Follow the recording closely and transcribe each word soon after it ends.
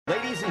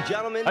Ladies and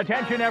gentlemen,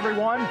 attention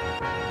everyone.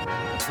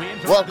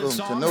 Welcome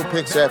to No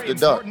Picks After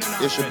Dark.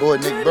 It's your boy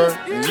Nick Burr,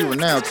 and you are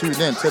now tuned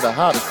in to the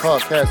hottest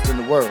podcast in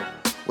the world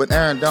with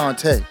Aaron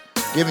Dante,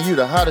 giving you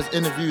the hottest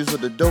interviews with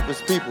the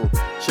dopest people,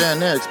 sharing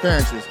their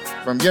experiences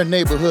from your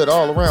neighborhood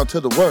all around to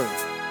the world.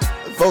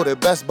 Voted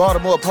Best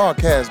Baltimore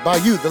Podcast by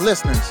you, the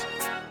listeners.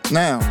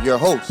 Now, your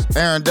host,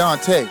 Aaron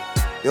Dante.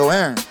 Yo,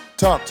 Aaron,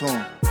 talk to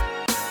him.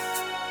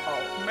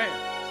 Oh,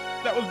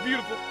 man, that was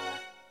beautiful.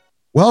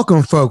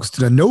 Welcome, folks, to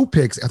the No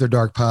Picks After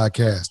Dark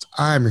podcast.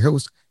 I'm your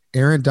host,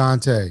 Aaron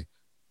Dante.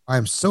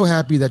 I'm so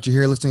happy that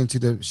you're here listening to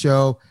the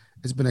show.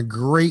 It's been a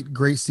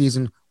great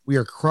season. We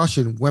are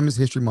crushing Women's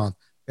History Month.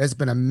 It's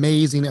been an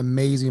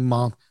amazing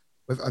month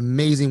with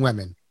amazing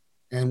women,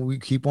 and we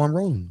keep on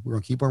rolling. We're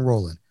going to keep on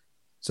rolling.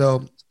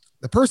 So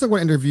the person I'm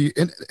going to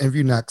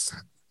interview next,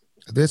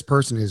 this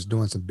person is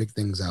doing some big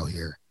things out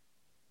here.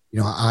 You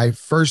know, I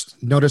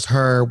first noticed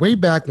her way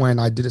back when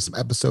I did some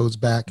episodes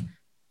back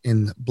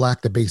in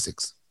Black the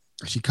Basics.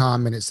 She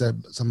commented,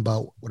 said something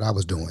about what I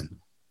was doing. And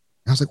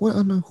I was like, well,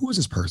 who is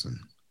this person?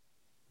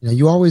 You know,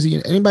 you always,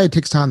 anybody that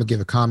takes time to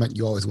give a comment,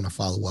 you always want to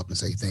follow up and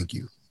say thank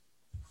you.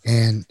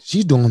 And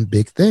she's doing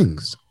big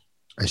things.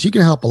 And she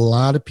can help a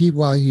lot of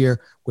people out here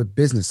with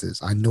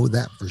businesses. I know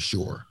that for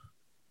sure.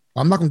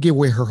 I'm not going to give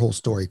away her whole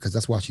story because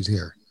that's why she's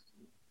here.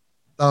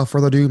 Without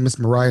further ado, Miss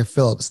Mariah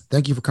Phillips,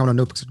 thank you for coming on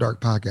No Picks After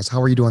Dark podcast.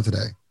 How are you doing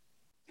today?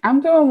 I'm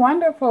doing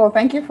wonderful.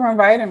 Thank you for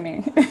inviting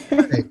me.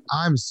 Hey,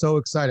 I'm so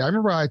excited. I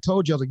remember I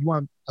told you,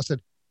 I said,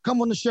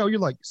 come on the show.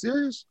 You're like,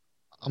 serious?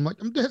 I'm like,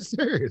 I'm dead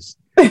serious.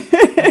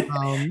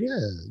 Yeah,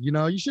 you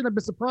know, you shouldn't have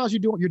been surprised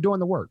you're doing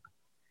the work.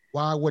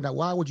 Why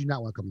would you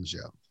not want to come on the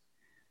show?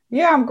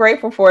 Yeah, I'm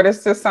grateful for it.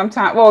 It's just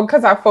sometimes,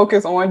 because I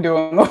focus on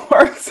doing the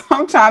work.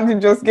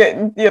 Sometimes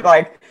you're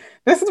like,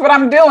 this is what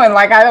I'm doing.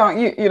 Like,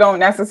 you don't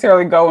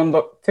necessarily go and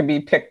look to be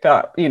picked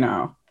up, you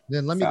know.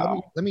 Then let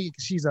me.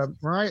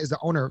 Mariah is the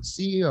owner,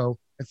 CEO,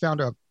 and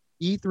founder of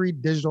E3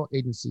 Digital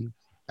Agency,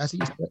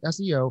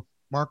 SEO,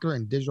 marketer,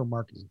 and digital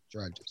marketing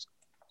strategist,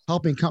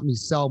 helping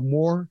companies sell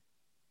more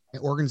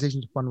and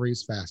organizations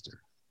fundraise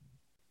faster.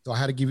 So I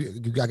gotta give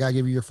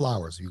you your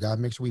flowers. You gotta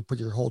make sure we put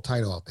your whole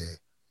title out there.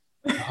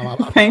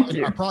 Thank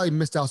you. I probably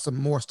missed out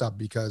some more stuff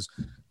because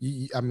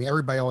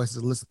everybody always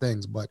has a list of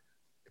things, but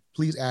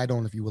please add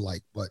on if you would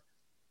like. But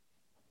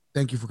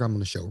thank you for coming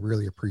on the show.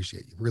 Really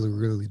appreciate you. Really,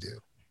 really do.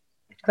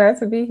 Glad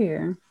to be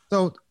here.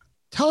 So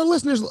tell our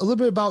listeners a little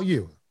bit about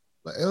you.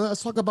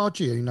 Let's talk about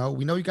you. You know,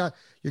 we know you got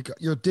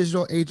your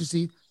digital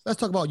agency. Let's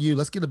talk about you.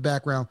 Let's get a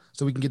background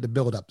so we can get the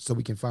build up, so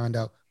we can find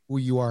out who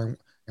you are.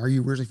 Are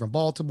you originally from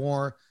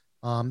Baltimore?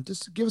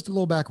 Just give us a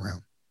little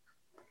background.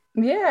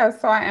 Yeah,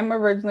 so I am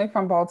originally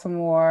from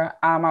Baltimore.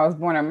 I was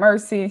born in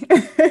Mercy.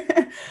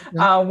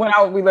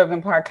 We lived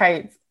in Park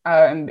Heights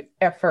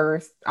at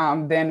first.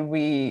 Then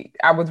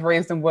I was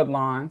raised in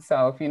Woodlawn.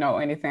 So if you know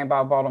anything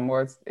about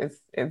Baltimore,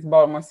 it's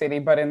Baltimore City,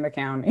 but in the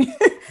county.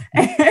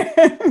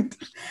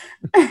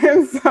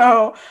 and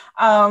so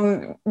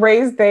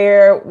raised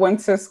there, went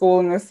to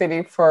school in the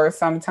city for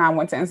some time,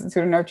 went to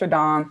Institute of Notre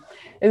Dame.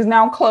 It's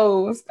now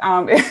closed.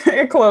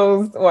 It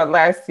closed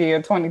last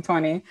year,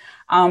 2020.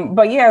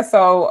 But yeah,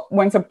 so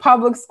went to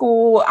public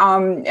school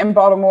in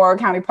Baltimore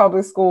County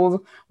Public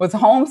Schools, was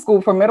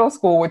homeschooled for middle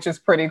school, which is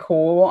pretty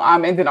cool.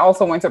 And then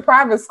also went to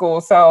private school.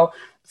 So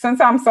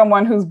since I'm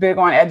someone who's big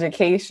on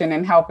education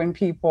and helping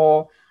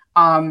people,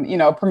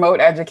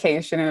 promote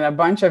education in a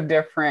bunch of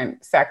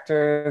different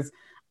sectors,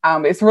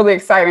 it's really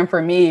exciting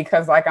for me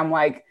because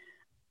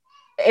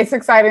it's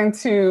exciting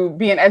to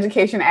be an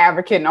education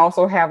advocate and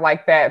also have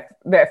like that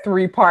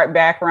 3-part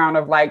background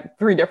of like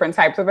 3 different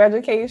types of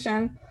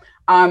education.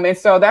 And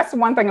so that's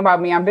one thing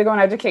about me. I'm big on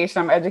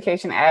education. I'm an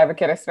education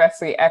advocate,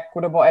 especially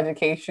equitable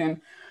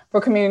education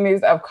for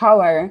communities of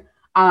color.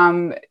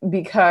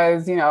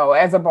 Because,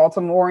 as a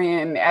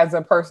Baltimorean, as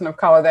a person of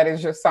color, that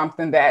is just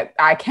something that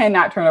I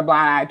cannot turn a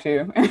blind eye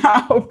to. And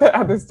I hope that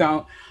others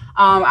don't.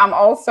 I'm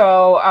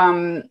also,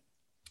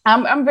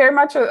 I'm very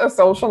much a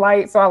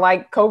socialite. So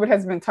COVID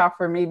has been tough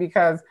for me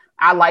because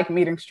I like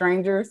meeting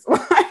strangers.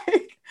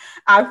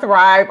 I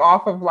thrive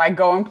off of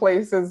going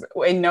places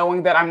and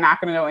knowing that I'm not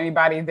going to know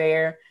anybody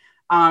there.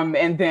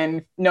 And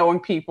then knowing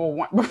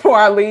people before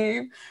I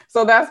leave.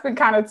 So that's been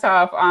kind of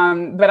tough.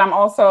 But I'm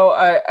also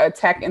a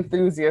tech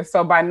enthusiast.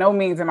 So by no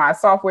means am I a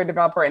software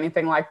developer or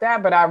anything like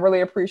that, but I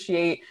really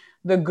appreciate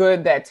the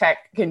good that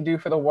tech can do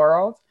for the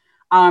world.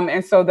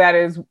 And so that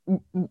is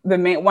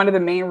one of the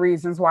main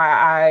reasons why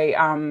I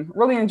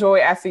really enjoy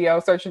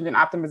SEO, search engine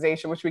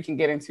optimization, which we can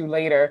get into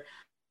later.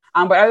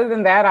 But other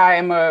than that, I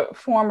am a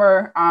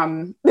former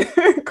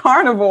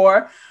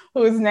carnivore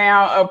who is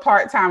now a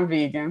part-time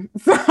vegan.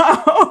 So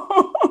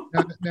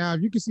now,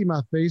 if you can see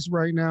my face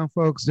right now,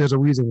 folks, there's a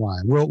reason why.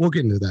 We'll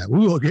get into that.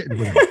 We will get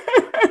into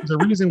that. There's a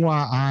reason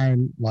why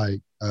I'm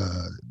like,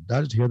 did I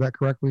just hear that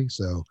correctly?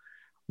 So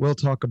we'll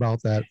talk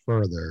about that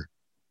further.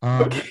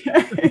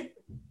 Okay.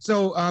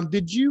 So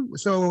did you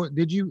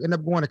end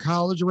up going to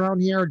college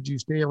around here? Or did you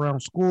stay around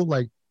school?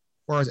 Like,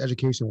 far as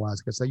education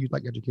wise? Because I say you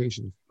like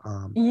education.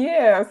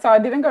 Yeah, so I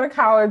didn't go to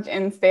college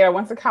in state. I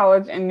went to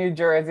college in New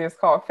Jersey. It's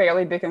called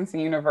Fairleigh Dickinson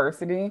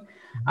University.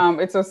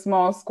 It's a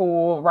small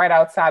school right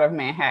outside of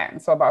Manhattan,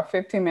 so about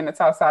 15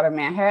 minutes outside of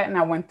Manhattan.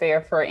 I went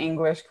there for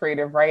English,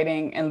 creative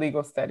writing, and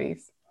legal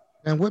studies.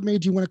 And what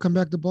made you want to come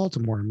back to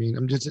Baltimore? I mean,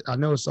 I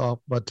know it's off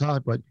but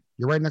talk, but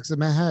you're right next to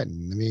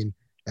Manhattan. I mean,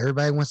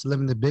 everybody wants to live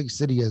in the big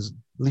city, as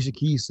Alicia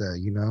Keys said,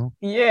 you know?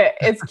 Yeah,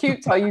 it's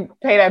cute till you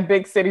pay that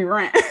big city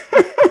rent.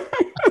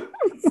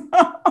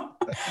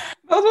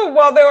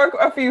 Well, there were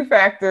a few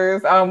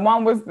factors.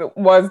 One was the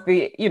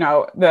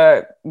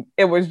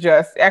it was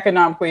just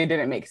economically it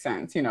didn't make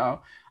sense.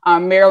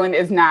 Maryland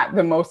is not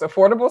the most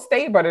affordable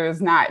state, but it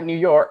is not New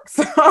York.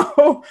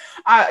 So,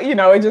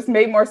 it just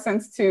made more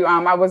sense to.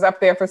 I was up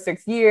there for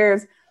 6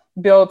 years,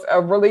 built a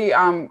really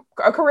a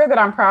career that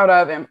I'm proud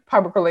of in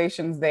public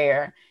relations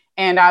there.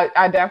 And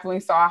I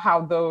definitely saw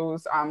how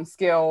those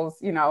skills,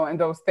 and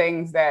those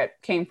things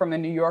that came from the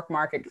New York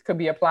market could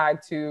be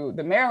applied to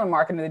the Maryland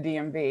market and the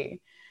DMV.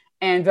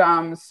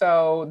 And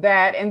so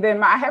that, and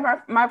then I had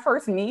my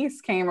first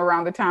niece came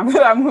around the time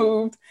that I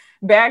moved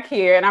back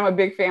here, and I'm a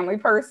big family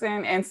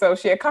person. And so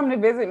she had come to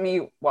visit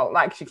me. Well,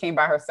 like she came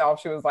by herself.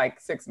 She was like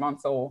 6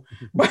 months old,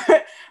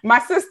 but my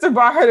sister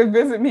brought her to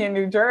visit me in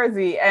New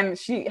Jersey, and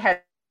she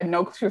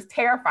was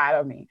terrified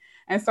of me.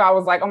 And so I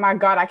was like, oh my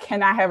God, I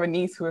cannot have a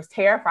niece who is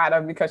terrified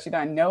of me because she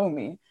doesn't know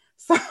me.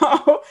 So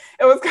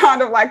it was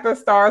kind of like the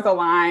stars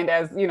aligned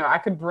as, I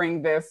could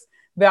bring this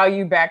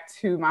value back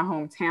to my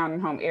hometown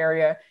and home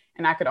area.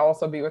 And I could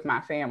also be with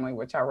my family,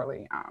 which I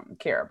really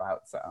care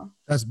about. So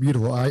that's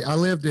beautiful. I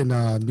lived in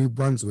New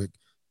Brunswick,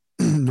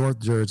 North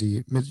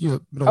Jersey,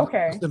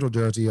 Central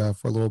Jersey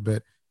for a little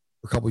bit,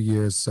 for a couple of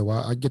years. So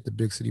I get the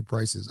big city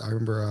prices. I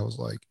remember I was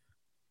like,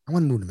 I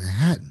want to move to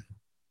Manhattan.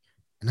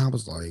 And I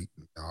was like,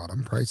 oh,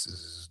 them prices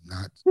is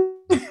not.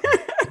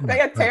 They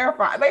are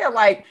terrifying. They are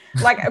like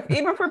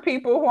even for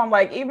people who I'm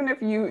like, even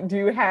if you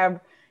do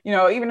have,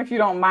 even if you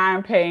don't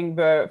mind paying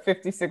the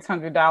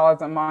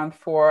 $5,600 a month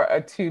for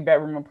a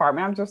 2-bedroom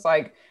apartment, I'm just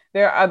like,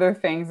 there are other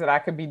things that I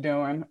could be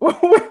doing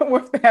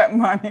with that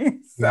money.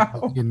 So yeah,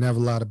 you never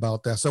lied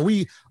about that. So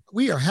we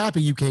are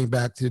happy you came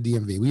back to the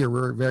DMV. We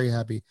are very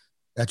happy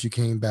that you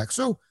came back.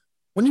 So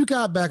when you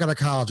got back out of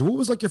college, what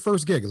was like your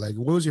first gig? Like,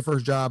 what was your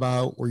first job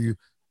out? Were you,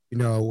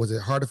 was it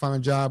hard to find a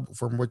job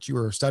from what you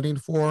were studying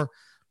for?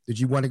 Did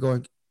you want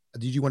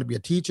to be a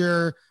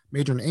teacher,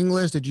 major in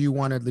English? Did you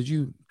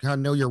kind of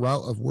know your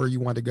route of where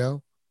you want to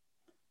go?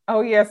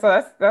 Oh yeah,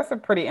 so that's a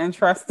pretty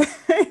interesting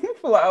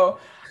flow.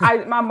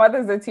 My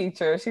mother's a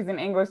teacher. She's an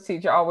English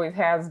teacher, always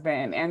has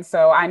been. And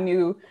so I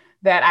knew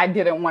that I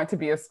didn't want to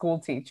be a school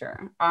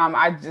teacher.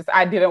 I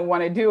didn't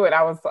want to do it.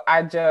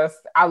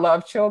 I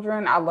love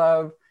children. I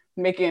love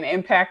making an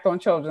impact on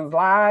children's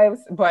lives,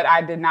 but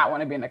I did not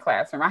want to be in the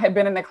classroom. I had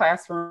been in the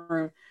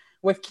classroom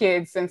with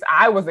kids since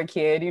I was a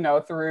kid,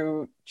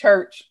 through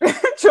church,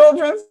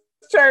 children's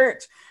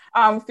church,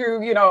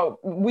 through,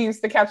 we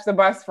used to catch the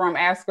bus from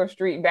Ascot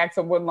Street back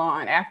to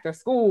Woodlawn after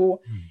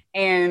school.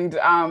 And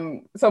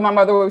so my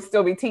mother would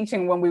still be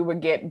teaching when we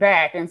would get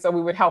back. And so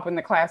we would help in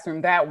the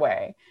classroom that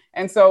way.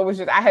 And so it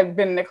was I had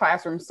been in the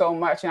classroom so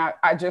much, and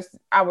I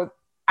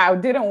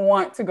didn't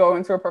want to go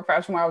into a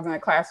profession where I was in the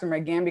classroom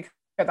again, because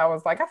I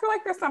was like, I feel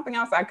like there's something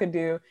else I could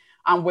do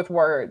with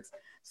words.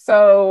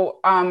 So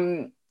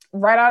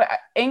right out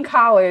in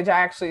college, I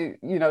actually,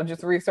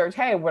 just researched,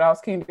 hey, what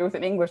else can you do with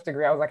an English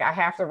degree? I was like, I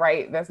have to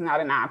write. That's not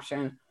an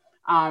option.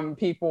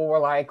 People were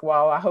like,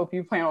 well, I hope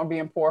you plan on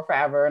being poor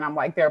forever. And I'm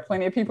like, there are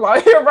plenty of people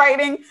out here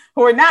writing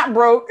who are not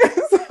broke.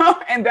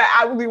 And that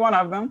I will be one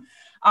of them.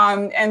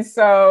 And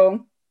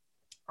so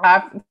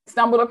I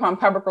stumbled upon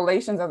public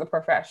relations as a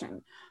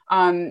profession.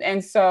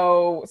 And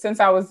so since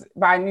I was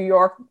by New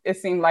York, it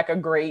seemed like a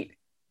great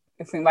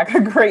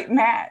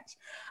match.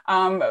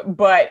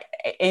 But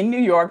in New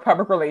York,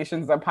 public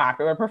relations is a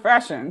popular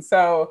profession.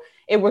 So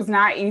it was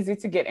not easy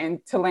to get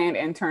to land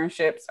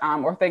internships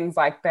or things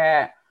like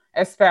that,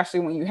 especially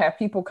when you have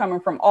people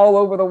coming from all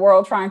over the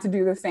world trying to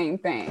do the same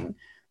thing.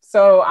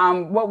 So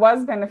what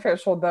was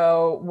beneficial,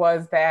 though,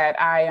 was that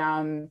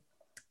I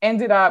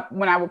ended up,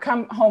 when I would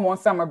come home on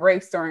summer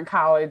breaks during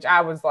college,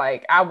 I was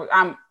like,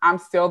 I'm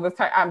still the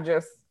type,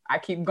 I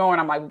keep going.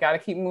 I'm like, we got to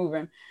keep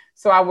moving.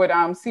 So I would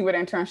see what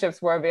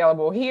internships were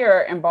available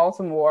here in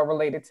Baltimore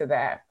related to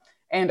that.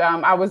 And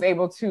I was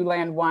able to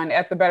land one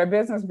at the Better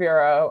Business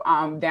Bureau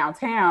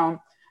downtown,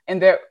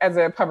 and there as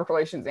a public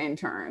relations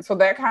intern. So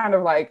that kind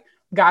of like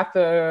got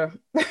the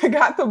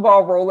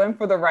ball rolling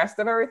for the rest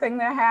of everything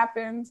that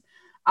happened.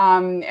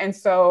 And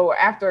so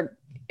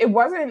it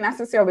wasn't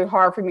necessarily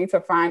hard for me to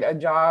find a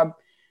job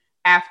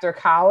after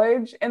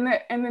college in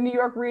the New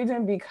York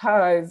region,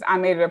 because I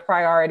made it a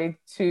priority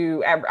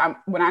to,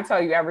 when I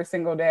tell you every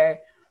single day,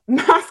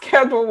 my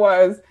schedule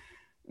was,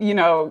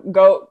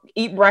 go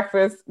eat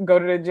breakfast, go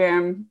to the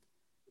gym,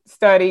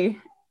 study,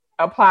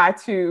 apply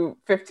to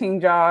 15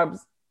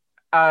 jobs,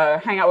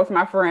 hang out with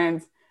my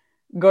friends,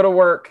 go to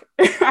work.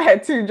 I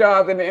had 2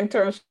 jobs in the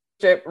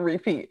internship,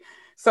 repeat.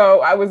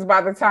 So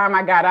by the time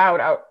I got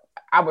out,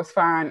 I was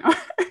fine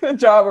in the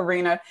job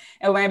arena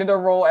and landed a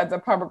role as a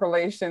public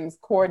relations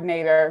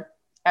coordinator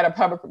at a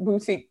public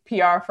boutique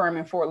PR firm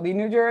in Fort Lee,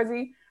 New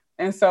Jersey.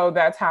 And so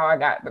that's how I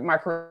got my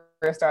career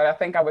started.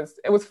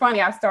 It was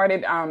funny. I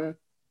started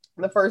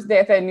the first day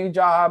at that new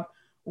job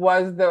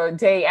was the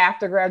day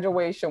after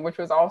graduation, which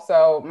was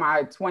also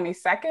my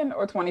 22nd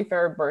or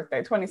 23rd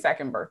birthday,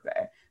 22nd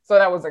birthday. So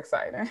that was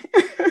exciting.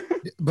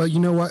 But you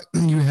know what?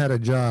 You had a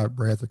job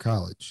right after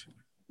college.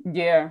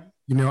 Yeah.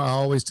 You know, I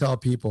always tell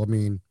people, I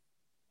mean,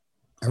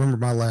 I remember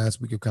my last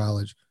week of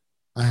college,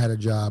 I had a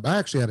job. I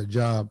actually had a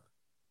job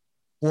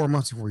 4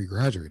 months before we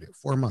graduated,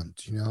 4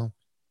 months, you know,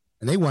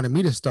 and they wanted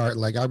me to start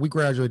we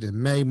graduated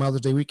in May,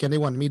 Mother's Day weekend. They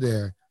wanted me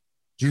there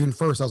June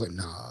 1st. I was like,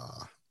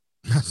 nah.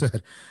 I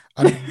said,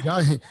 I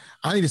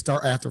need to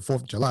start after 4th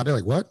of July. They're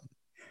like, what?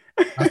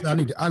 I said, I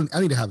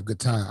need to have a good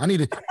time. I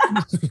need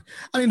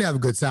to have a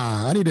good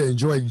time. I need to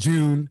enjoy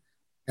June.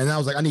 And I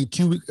was like, I need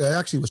 2 weeks.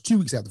 Actually, it was 2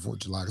 weeks after 4th of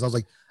July. Because I was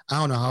like, I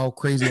don't know how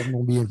crazy I'm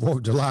going to be in 4th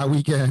of July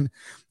weekend.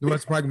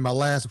 That's probably my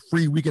last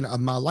free weekend of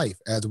my life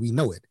as we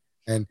know it.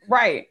 And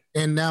right.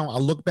 And now I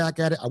look back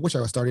at it. I wish I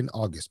was starting in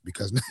August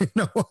because you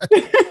know what?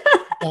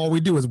 All we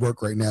do is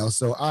work right now.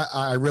 So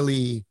I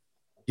really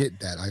get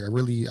that. I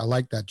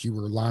like that you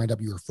were lined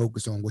up. You were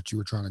focused on what you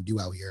were trying to do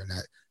out here, and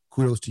that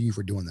kudos to you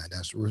for doing that.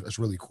 That's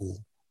really cool.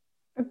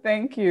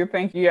 Thank you.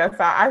 Yes,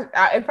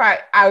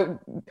 I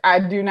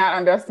do not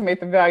underestimate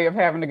the value of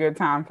having a good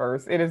time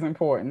first. It is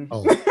important.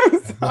 Oh,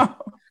 so.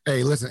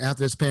 Hey, listen,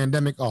 after this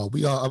pandemic, I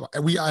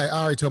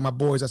already told my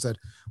boys, I said,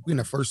 we're in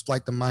the first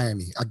flight to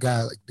Miami. I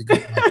got the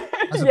good.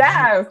 Said,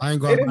 yes, I ain't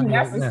going it is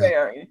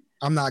necessary. Right,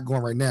 I'm not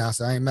going right now. I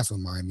said, I ain't messing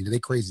with Miami. They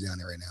crazy down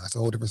there right now. That's a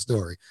whole different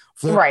story.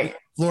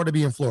 Florida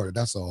being Florida.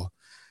 That's all.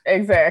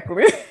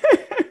 Exactly.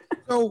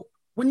 So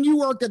when you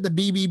worked at the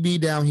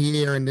BBB down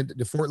here and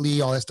the Fort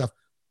Lee, all that stuff,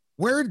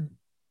 where did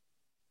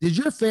the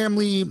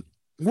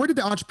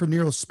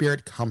entrepreneurial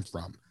spirit come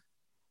from?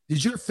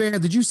 Did you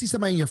see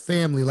somebody in your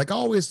family? Like I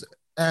always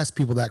ask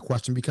people that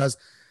question because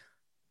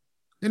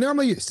they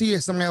normally see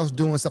somebody else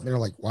doing something. They're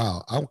like,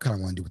 wow, I kind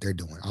of want to do what they're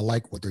doing. I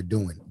like what they're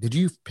doing. Did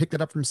you pick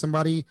that up from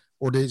somebody,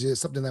 or did it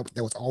something that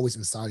was always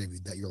inside of you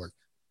that you're like,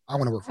 I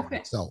want to work for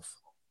myself?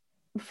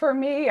 For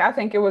me, I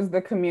think it was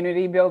the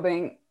community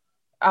building.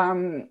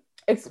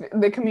 It's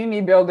the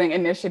community building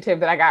initiative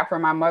that I got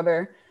from my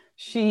mother.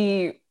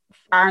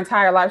 Our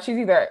entire life,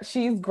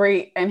 she's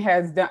great and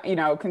has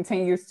done,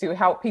 continues to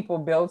help people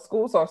build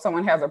schools. So if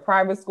someone has a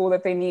private school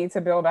that they need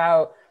to build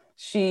out,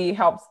 she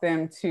helps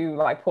them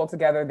to pull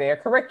together their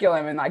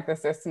curriculum and the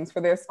systems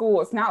for their school.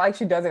 It's not like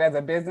she does it as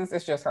a business.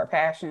 It's just her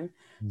passion.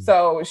 Mm-hmm.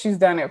 So she's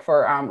done it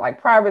for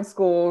private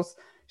schools.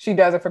 She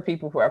does it for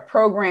people who have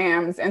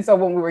programs. And so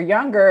when we were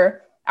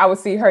younger, I would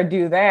see her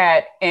do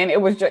that. And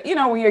it was just,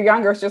 when you're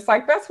younger, it's just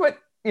that's what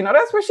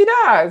she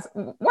does,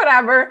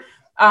 whatever.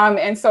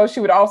 And so she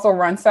would also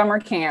run summer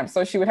camps.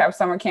 So she would have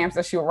summer camps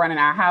that she would run in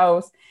our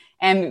house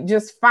and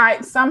just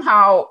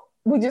somehow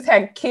we just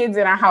had kids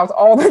in our house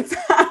all the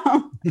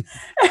time.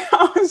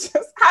 I was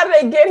just, how did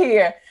they get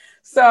here?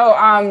 So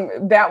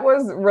that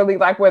was really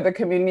where the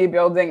community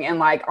building and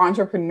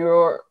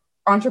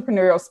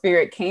entrepreneurial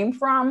spirit came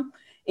from,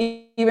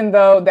 even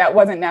though that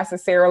wasn't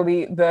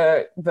necessarily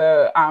the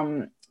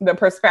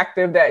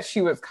perspective that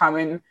she was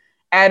coming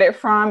at it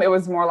from. It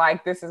was more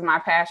this is my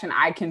passion.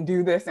 I can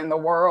do this in the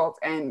world,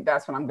 and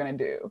that's what I'm going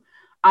to do.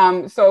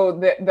 So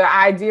the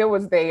idea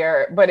was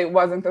there, but it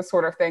wasn't the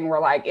sort of thing where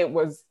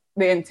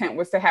the intent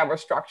was to have a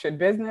structured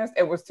business.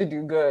 It was to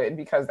do good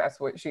because that's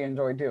what she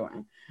enjoyed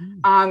doing.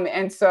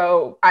 And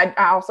so I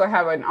also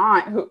have an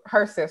aunt,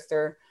 her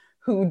sister,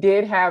 who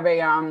did have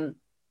a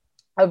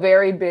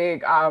very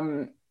big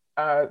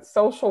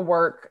social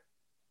work.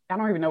 I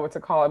don't even know what to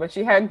call it, but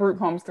she had group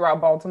homes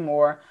throughout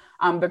Baltimore.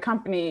 The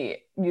company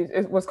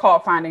was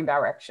called Finding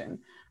Direction.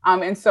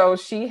 And so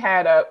she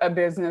had a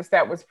business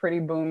that was pretty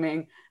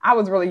booming. I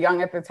was really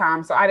young at the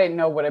time, so I didn't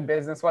know what a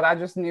business was. I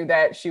just knew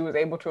that she was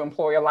able to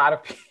employ a lot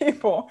of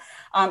people,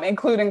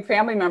 including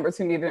family members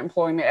who needed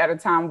employment at a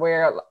time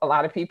where a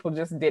lot of people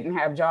just didn't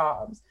have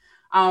jobs.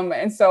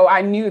 And so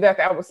I knew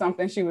that was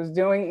something she was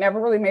doing. Never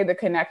really made the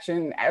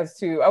connection as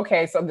to,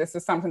 okay, so this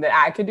is something that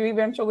I could do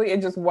eventually.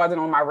 It just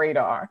wasn't on my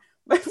radar.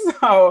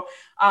 So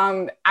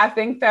I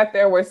think that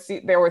there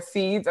were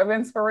seeds of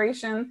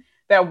inspiration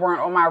that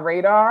weren't on my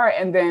radar.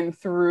 And then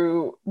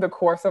through the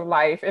course of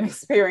life and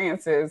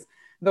experiences,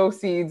 those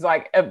seeds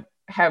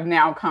have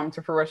now come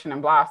to fruition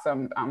and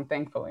blossomed,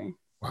 thankfully.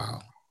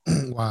 Wow.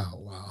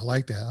 Wow. I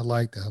like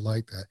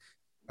that.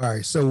 All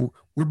right. So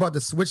we're about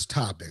to switch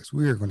topics.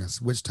 We are going to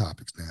switch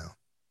topics now.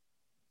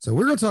 So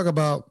we're going to talk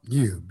about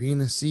you being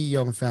the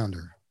CEO and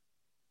founder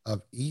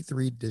of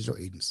E3 Digital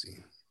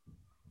Agency.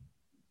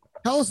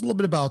 Tell us a little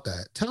bit about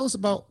that.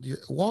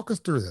 Walk us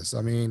through this.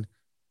 I mean,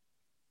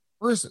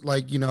 first,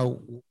 where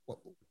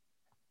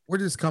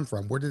did this come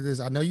from?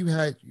 I know you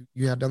had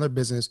another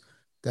business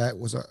that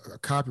was a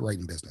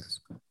copywriting business,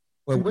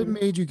 but what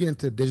made you get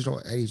into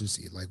digital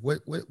agency?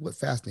 What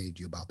fascinated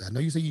you about that? I know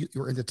you say you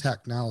were into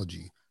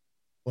technology,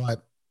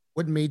 but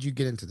what made you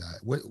get into that?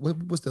 What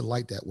was the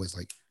light that was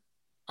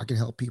I can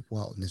help people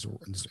out in this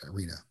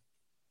arena?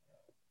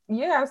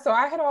 Yeah, so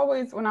I had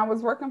always, when I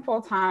was working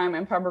full time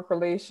in public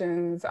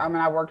relations, and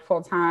I worked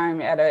full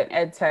time at an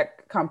ed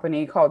tech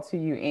company called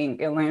 2U Inc.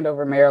 in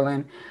Landover,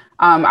 Maryland.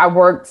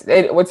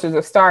 Which is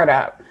a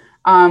startup.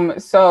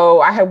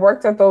 So I had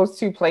worked at those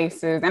two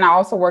places, and I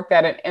also worked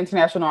at an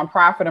international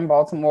nonprofit in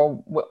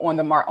Baltimore on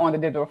the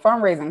digital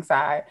fundraising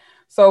side.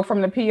 So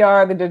from the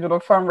PR, the digital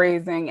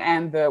fundraising,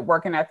 and the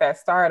working at that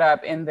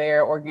startup in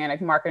their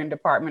organic marketing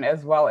department,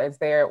 as well as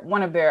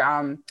one of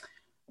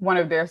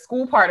their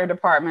school partner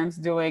departments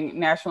doing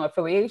national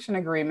affiliation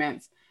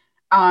agreements.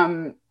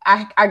 I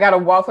got a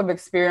wealth of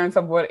experience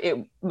of what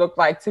it looked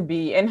like to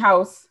be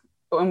in-house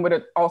and what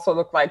it also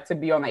looked like to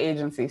be on the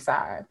agency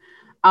side.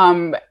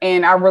 And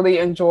I really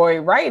enjoy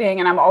writing,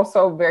 and I'm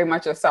also very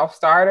much a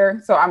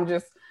self-starter. So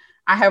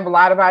I have a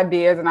lot of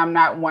ideas, and I'm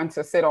not one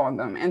to sit on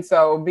them. And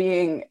so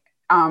being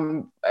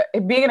in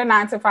a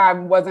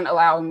 9-to-5 wasn't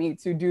allowing me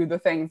to do the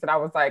things that I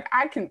was like,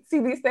 I can see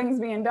these things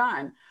being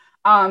done.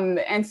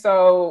 And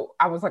so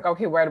I was like,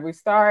 okay, where do we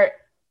start?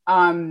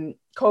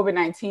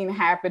 COVID-19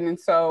 happened. And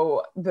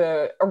so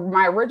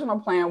my original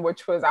plan,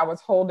 which was I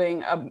was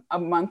holding a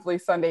monthly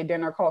Sunday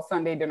dinner called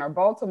Sunday Dinner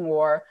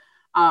Baltimore,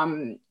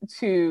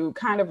 to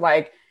kind of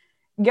like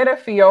get a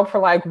feel for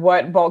like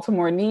what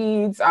Baltimore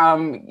needs,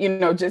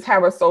 just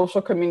have a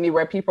social community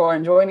where people are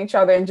enjoying each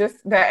other. And just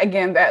that,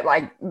 again, that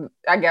like,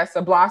 I guess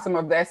a blossom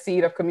of that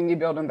seed of community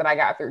building that I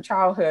got through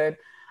childhood.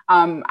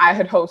 I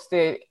had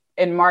hosted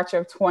in March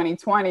of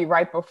 2020,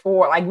 right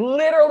before, like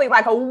literally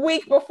like a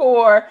week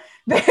before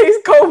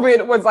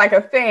COVID was like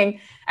a thing.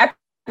 At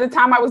the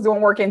time I was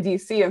doing work in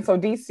DC. And so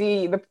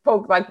DC, the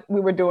folks, like we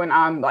were doing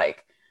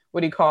like, what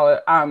do you call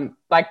it?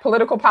 Like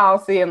political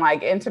policy and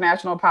like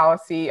international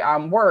policy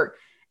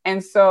get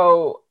And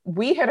so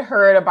we had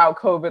heard about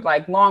COVID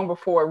like long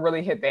before it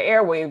really hit the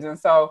airwaves. And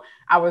so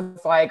I was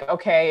like,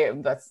 okay,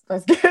 let's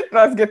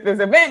get this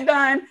event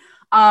done.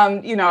 I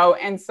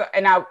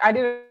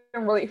didn't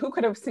really, who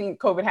could have seen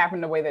COVID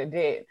happen the way that it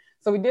did?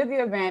 So we did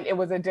the event. It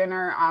was a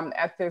dinner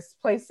at this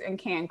place in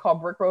Canton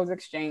called Brick Rose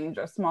Exchange,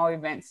 a small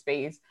event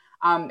space.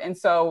 And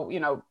so,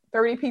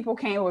 30 people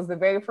came. It was the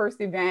very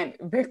first event,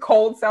 big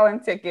cold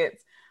selling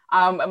tickets.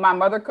 My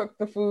mother cooked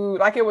the food.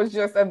 Like it was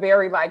just a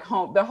very like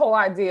home. The whole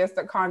idea is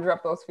to conjure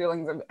up those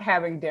feelings of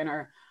having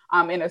dinner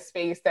in a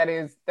space that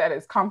is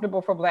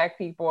comfortable for Black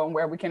people and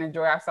where we can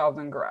enjoy ourselves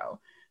and grow.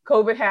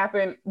 COVID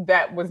happened.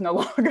 That was no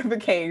longer the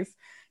case,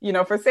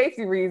 for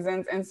safety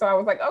reasons. And so I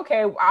was like,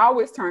 okay, I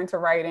always turn to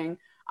writing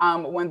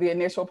when the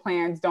initial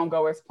plans don't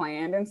go as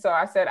planned. And so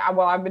I said,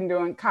 I've been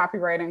doing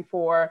copywriting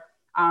for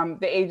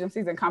the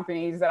agencies and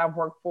companies that I've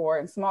worked for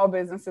and small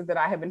businesses that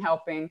I have been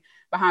helping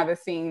behind the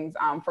scenes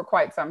for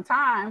quite some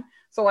time.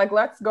 So like,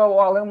 let's go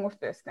all in with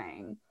this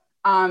thing.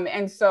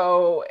 And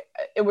so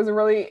it was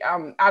really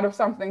out of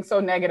something so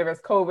negative as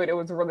COVID, it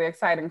was a really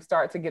exciting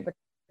start to get the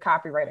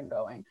copywriting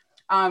going.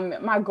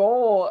 My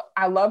goal,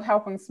 I love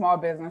helping small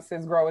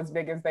businesses grow as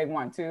big as they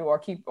want to,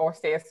 or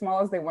stay as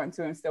small as they want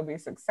to and still be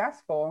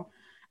successful.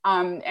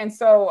 And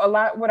so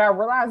what I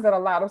realized that a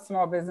lot of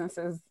small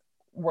businesses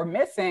were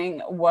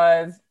missing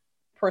was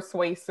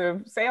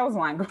persuasive sales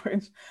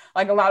language.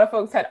 Like a lot of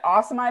folks had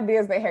awesome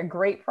ideas. They had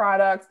great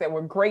products. They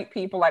were great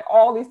people. Like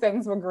all these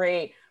things were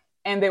great,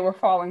 and they were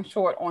falling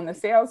short on the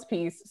sales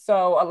piece.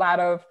 So a lot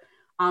of,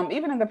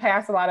 even in the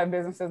past, a lot of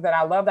businesses that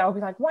I loved, I would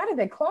be like, why did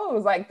they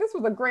close? Like, this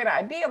was a great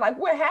idea. Like,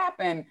 what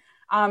happened?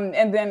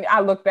 And then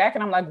I look back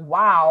and I'm like,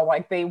 wow,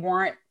 like they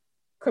weren't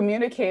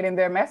communicating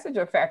their message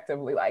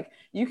effectively. Like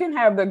you can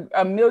have a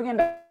 $1 million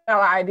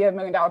idea, $1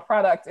 million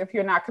product. If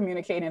you're not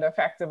communicating it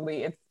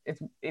effectively,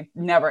 you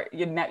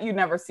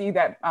never see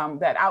that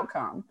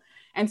outcome.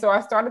 And so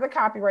I started the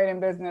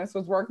copywriting business,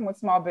 was working with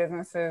small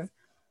businesses.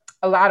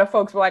 A lot of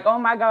folks were like, oh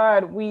my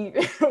God, we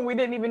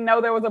didn't even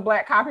know there was a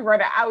Black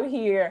copywriter out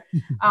here,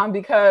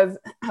 because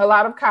a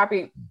lot of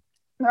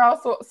there are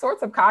all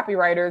sorts of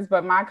copywriters,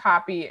 but my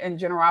copy in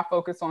general, I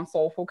focus on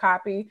soulful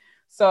copy.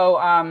 So,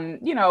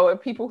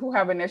 people who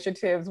have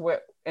initiatives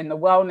in the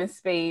wellness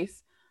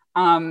space,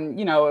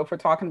 if we're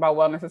talking about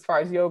wellness as far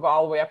as yoga,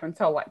 all the way up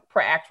until like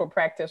actual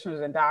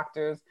practitioners and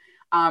doctors.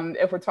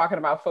 If we're talking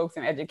about folks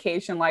in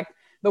education, like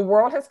the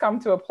world has come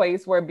to a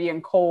place where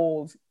being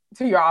cold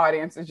to your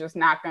audience is just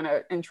not going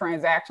to, and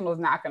transactional is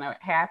not going to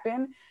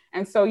happen.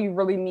 And so you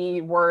really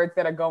need words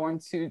that are going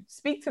to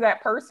speak to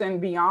that person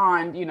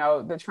beyond,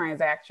 the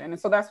transaction. And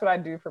so that's what I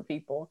do for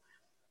people.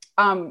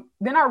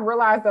 Then I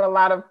realized that a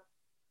lot of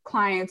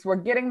clients were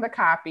getting the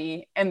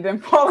copy and then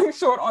falling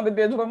short on the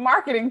digital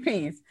marketing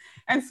piece.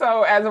 And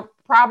so as a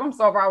problem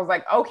solver, I was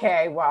like,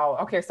 okay,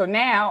 so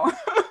now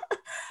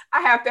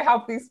I have to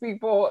help these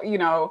people,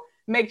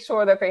 make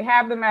sure that they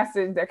have the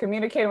message, they're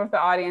communicating with the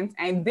audience,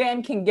 and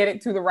then can get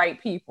it to the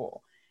right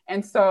people.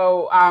 And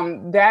so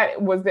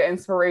that was the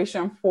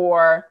inspiration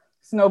for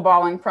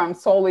snowballing from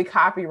solely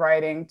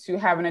copywriting to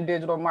having a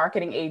digital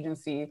marketing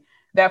agency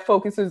that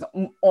focuses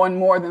on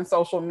more than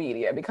social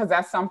media, because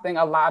that's something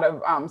a lot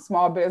of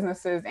small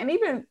businesses and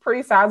even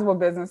pretty sizable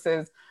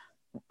businesses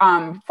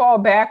fall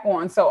back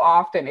on so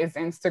often is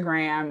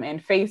Instagram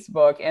and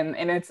Facebook, and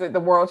it's the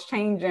world's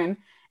changing,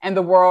 and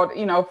the world,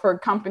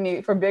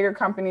 for bigger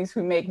companies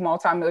who make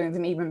multi-millions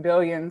and even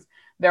billions,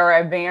 there are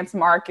advanced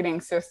marketing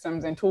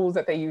systems and tools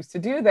that they use to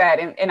do that.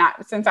 And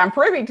since I'm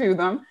privy to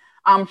them,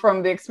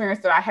 from the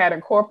experience that I had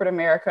in corporate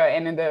America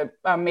and in the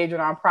major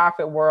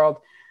nonprofit world,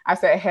 I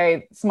said,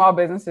 hey, small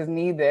businesses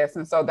need this.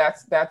 And so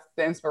that's the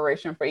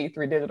inspiration for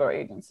E3 Digital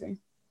Agency.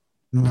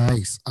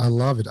 Nice. I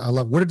love it.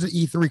 Where did the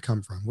E3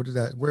 come from?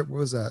 Where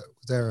was that?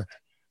 Was there a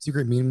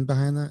secret meaning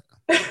behind that?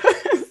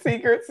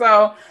 Secret.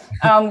 So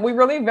we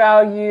really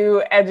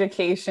value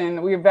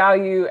education. We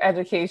value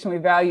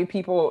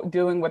people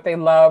doing what they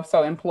love,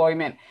 so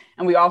employment.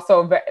 And we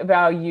also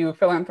value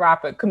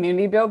philanthropic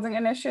community building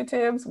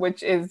initiatives,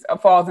 which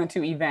falls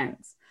into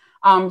events.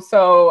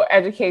 So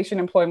education,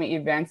 employment,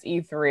 events,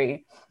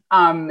 E3.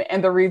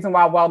 And the reason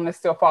why wellness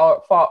still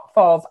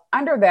falls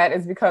under that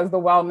is because the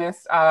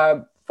wellness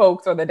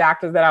folks or the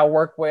doctors that I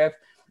work with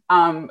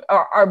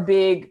are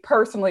big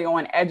personally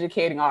on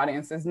educating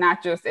audiences,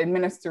 not just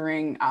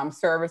administering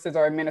services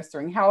or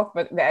administering health,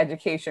 but the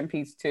education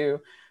piece too.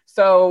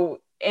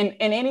 So in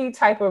any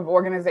type of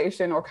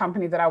organization or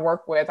company that I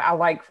work with, I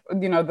like,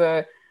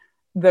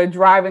 the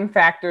driving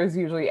factor is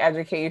usually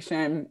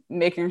education,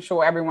 making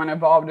sure everyone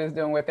involved is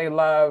doing what they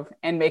love,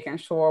 and making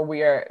sure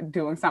we are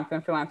doing something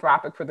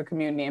philanthropic for the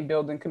community and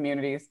building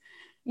communities.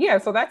 Yeah,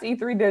 so that's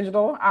E3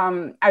 Digital.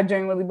 I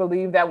genuinely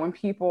believe that when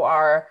people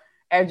are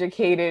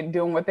educated,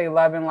 doing what they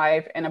love in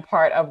life, and a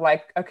part of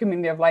like a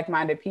community of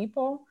like-minded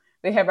people,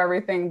 they have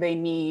everything they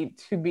need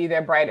to be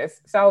their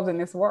brightest selves in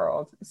this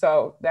world.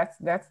 So that's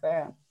that.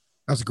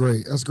 That's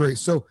great.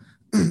 So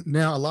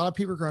now a lot of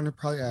people are going to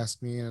probably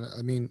ask me, and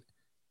I mean,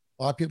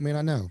 a lot of people may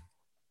not know,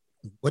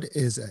 what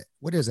is a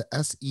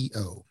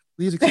SEO?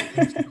 Please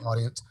explain to the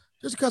audience,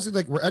 just because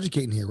like we're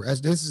educating here.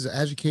 This is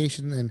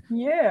education, and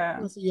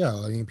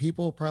SEO. I mean,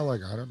 people probably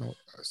like, I don't know,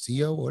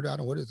 SEO. What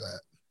is that?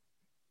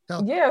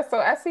 Yeah, so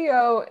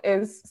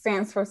SEO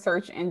stands for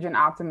search engine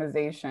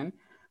optimization.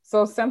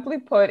 So simply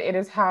put, it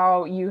is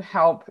how you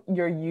help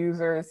your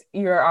users,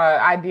 your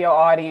ideal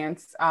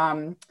audience,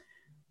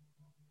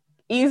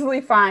 easily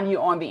find you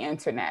on the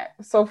internet.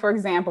 So for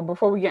example,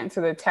 before we get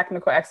into the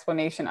technical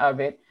explanation of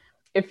it,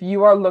 if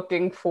you are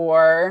looking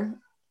for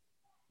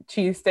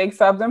cheesesteak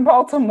subs in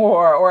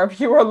Baltimore, or if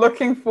you are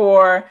looking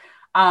for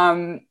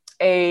an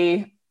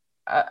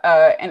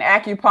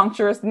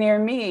acupuncturist near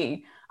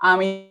me,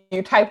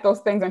 you type those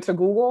things into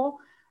Google,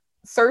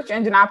 search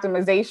engine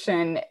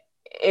optimization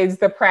is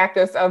the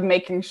practice of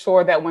making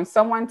sure that when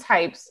someone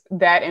types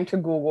that into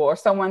Google, or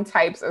someone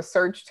types a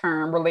search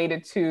term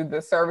related to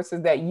the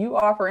services that you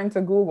offer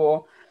into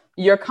Google,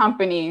 your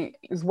company's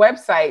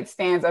website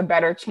stands a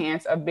better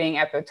chance of being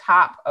at the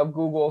top of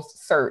Google's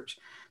search.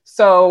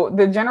 So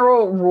the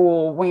general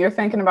rule when you're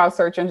thinking about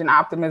search engine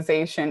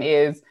optimization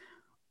is,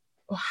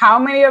 how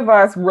many of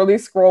us really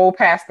scroll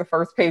past the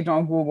first page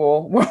on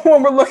Google when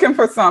we're looking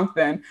for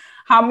something?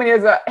 How many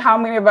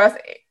of us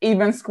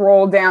even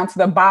scroll down to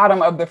the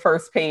bottom of the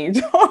first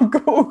page on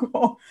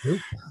Google?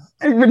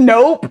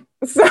 Nope.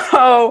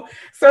 So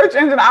search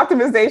engine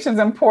optimization is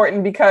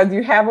important because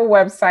you have a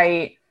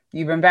website,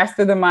 you've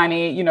invested the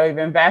money, you've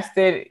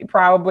invested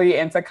probably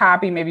into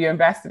copy, maybe you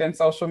invested in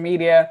social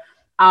media,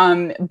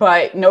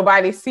 but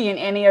nobody's seeing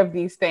any of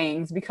these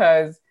things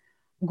because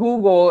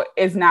Google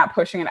is not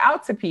pushing it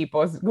out to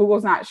people.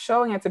 Google's not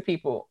showing it to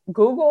people.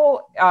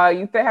 Google,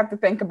 you have to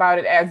think about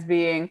it as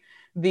being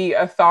the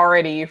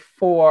authority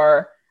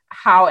for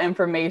how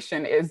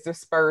information is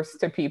dispersed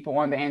to people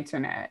on the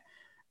internet.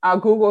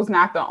 Google's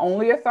not the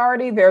only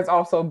authority. There's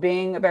also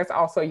Bing, there's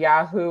also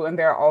Yahoo, and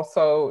there are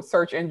also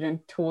search engine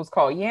tools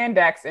called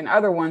Yandex and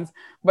other ones,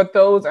 but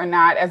those are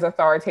not as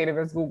authoritative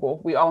as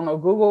Google. We all know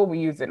Google, we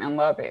use it and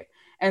love it.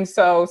 And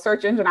so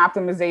search engine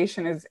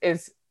optimization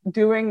is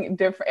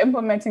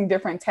implementing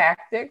different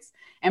tactics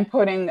and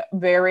putting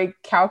very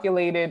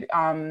calculated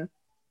and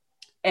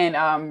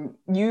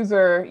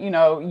user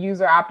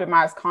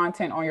optimized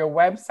content on your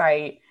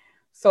website,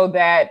 so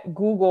that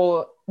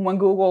when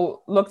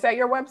Google looks at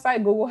your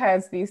website, Google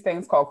has these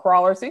things called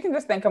crawlers. So you can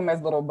just think of them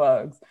as little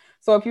bugs.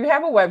 So if you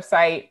have a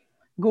website,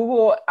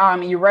 Google,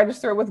 you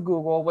register it with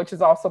Google, which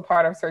is also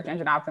part of search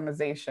engine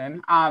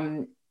optimization.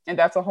 And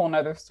that's a whole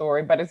nother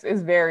story, but it's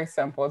very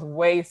simple. It's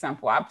way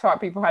simple. I've taught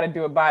people how to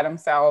do it by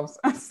themselves.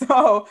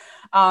 So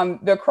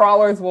the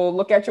crawlers will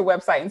look at your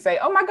website and say,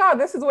 oh my God,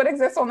 this is what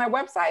exists on their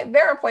website.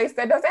 They're a place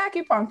that does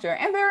acupuncture,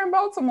 and they're in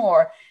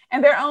Baltimore,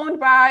 and they're owned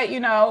by,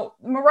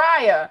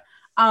 Mariah.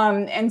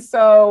 And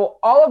so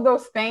all of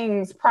those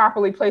things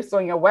properly placed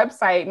on your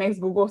website makes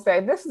Google say,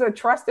 this is a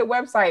trusted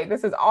website.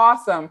 This is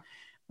awesome.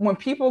 When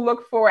people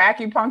look for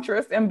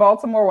acupuncturists in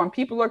Baltimore, when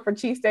people look for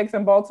cheesesteaks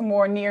in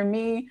Baltimore near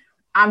me,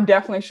 I'm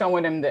definitely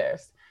showing them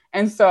this.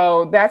 And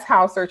so that's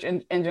how search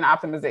engine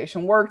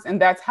optimization works. And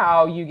that's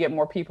how you get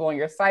more people on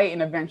your site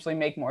and eventually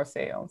make more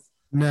sales.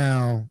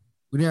 Now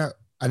we're not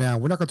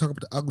going to talk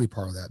about the ugly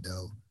part of that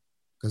though,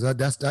 because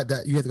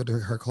that you have to go to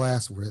her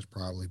class for this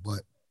probably,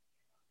 but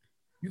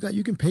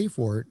you can pay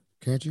for it,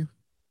 can't you?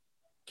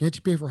 Can't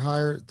you pay for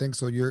higher things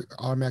so you're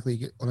automatically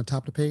get on the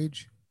top of the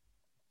page?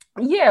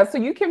 Yeah, so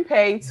you can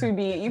pay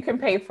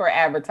for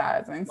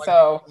advertising. Like,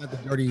 so not the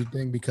dirty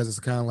thing, because it's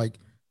kind of like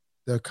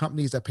the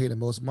companies that pay the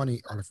most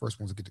money are the first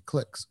ones to get the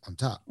clicks on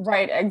top.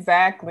 Right,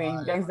 exactly.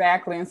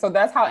 And so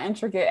that's how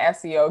intricate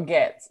SEO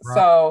gets. Right.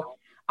 So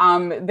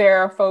there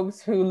are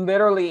folks who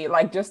literally,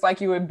 like, just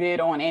like you would bid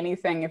on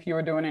anything if you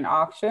were doing an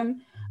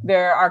auction,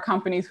 there are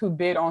companies who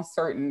bid on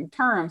certain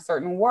terms,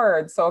 certain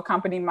words. So a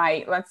company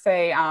might, let's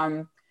say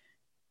a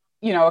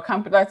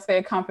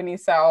company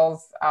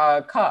sells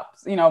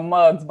cups,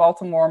 mugs,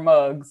 Baltimore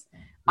mugs.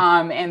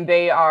 And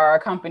they are a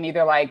company,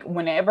 they're like,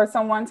 whenever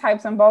someone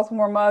types in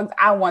Baltimore mugs,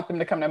 I want them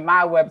to come to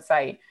my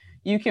website.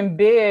 You can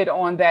bid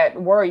on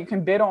that word. You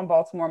can bid on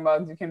Baltimore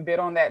mugs. You can bid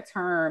on that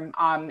term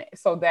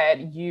so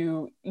that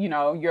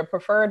you're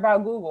preferred by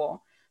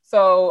Google.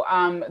 So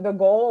the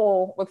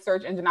goal with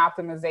search engine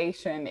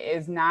optimization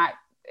is not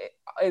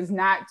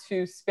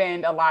to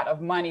spend a lot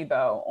of money,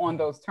 though, on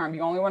those terms.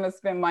 You only want to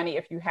spend money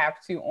if you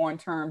have to on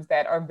terms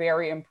that are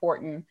very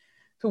important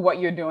to what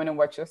you're doing and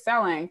what you're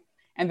selling.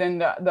 And then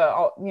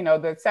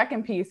the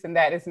second piece in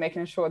that is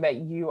making sure that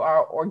you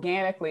are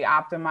organically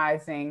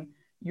optimizing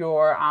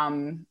your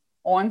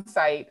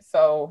on-site.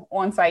 So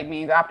on-site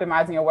means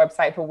optimizing your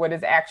website for what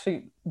is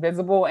actually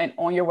visible and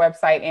on your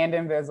website and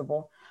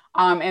invisible.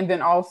 And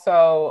then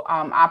also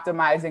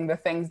optimizing the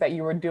things that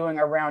you were doing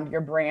around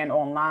your brand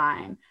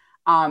online.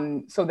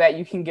 So that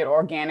you can get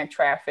organic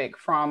traffic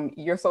from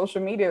your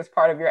social media as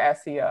part of your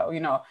SEO.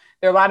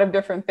 There are a lot of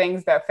different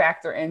things that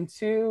factor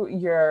into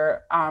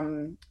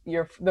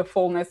the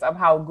fullness of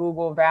how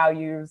Google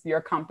values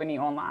your company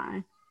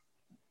online.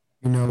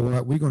 You know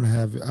what? We're gonna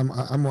have.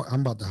 I'm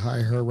about to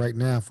hire her right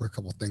now for a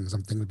couple of things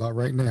I'm thinking about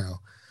right now.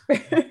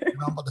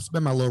 I'm about to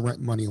spend my low rent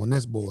money on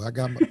this boy.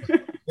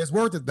 It's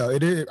worth it though.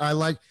 It is. I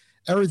like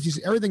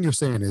everything you're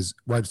saying is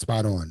right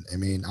spot on. I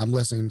mean, I'm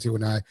listening to,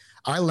 and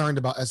I learned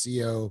about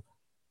SEO.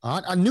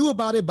 I knew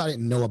about it, but I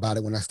didn't know about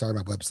it when I started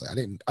my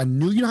website. I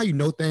knew, how you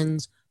know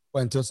things,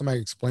 but until somebody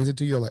explains it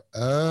to you, you're like,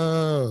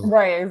 oh.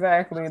 Right,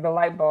 exactly. The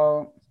light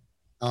bulb.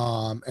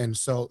 And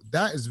so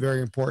that is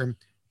very important.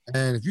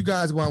 And if you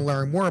guys want to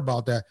learn more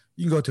about that,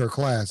 you can go to her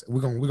class.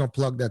 We're gonna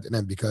plug that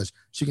in because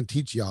she can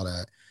teach y'all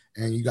that,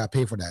 and you got to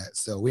pay for that.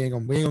 So we ain't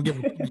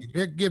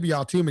gonna give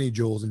y'all too many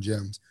jewels and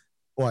gems,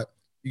 but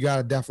you got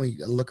to definitely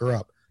look her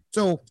up.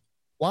 So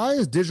why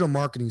is digital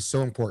marketing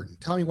so important?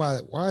 Tell me why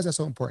is that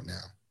so important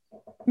now?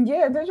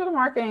 Yeah, digital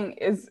marketing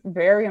is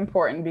very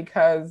important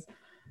because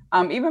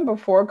even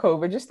before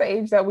COVID, just the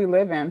age that we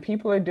live in,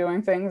 people are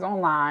doing things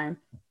online.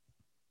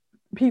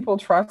 People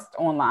trust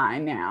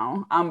online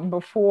now.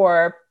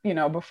 Before,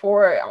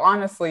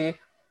 honestly,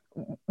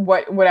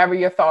 whatever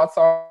your thoughts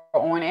are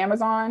on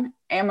Amazon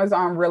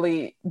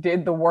really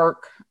did the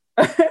work.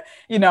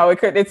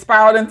 It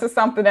spiraled into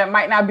something that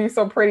might not be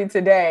so pretty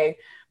today,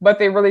 but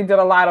they really did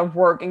a lot of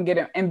work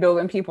in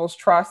building people's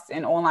trust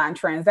in online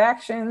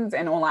transactions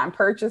and online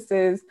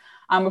purchases.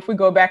 If we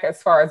go back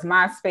as far as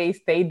MySpace,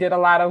 they did a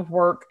lot of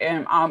work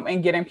in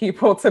getting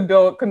people to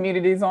build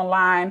communities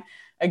online.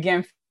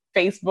 Again,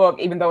 Facebook,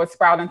 even though it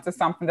sprouted into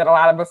something that a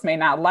lot of us may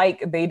not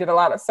like, they did a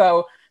lot of.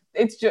 So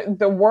it's just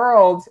the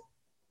world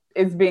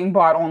is being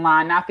bought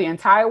online, not the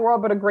entire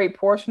world, but a great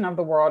portion of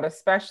the world,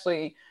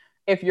 especially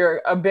if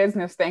you're a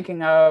business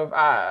thinking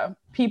of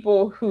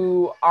people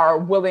who are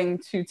willing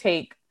to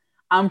take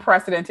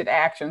unprecedented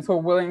actions, who are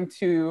willing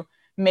to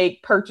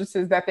make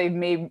purchases that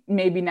they've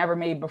maybe never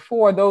made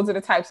before. Those are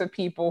the types of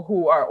people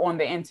who are on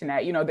the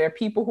internet. There are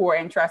people who are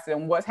interested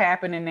in what's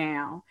happening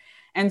now.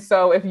 And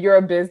so if you're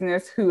a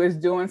business who is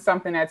doing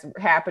something that's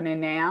happening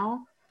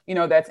now,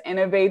 that's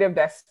innovative,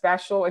 that's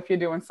special, if you're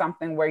doing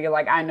something where you're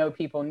like, I know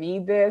people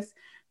need this,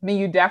 then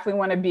you definitely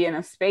want to be in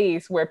a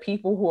space where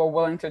people who are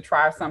willing to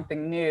try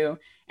something new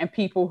and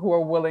people who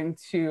are willing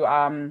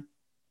to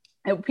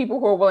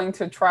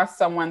trust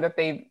someone that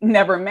they've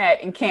never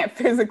met and can't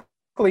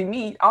physically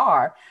meet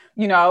are,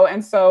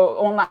 and so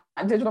online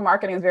digital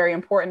marketing is very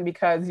important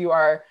because you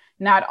are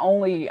not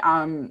only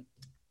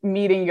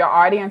meeting your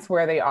audience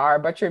where they are,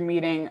 but you're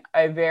meeting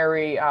a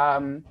very,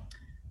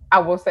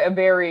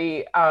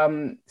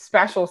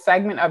 special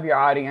segment of your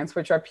audience,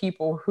 which are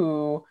people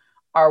who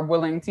are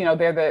willing to,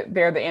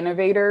 they're the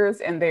innovators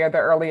and they're the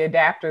early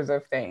adapters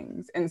of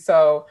things. And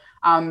so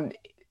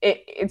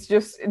it's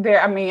just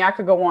there. I mean, I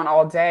could go on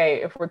all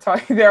day if we're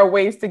talking. There are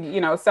ways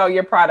to, sell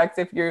your products.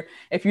 If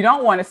you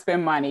don't want to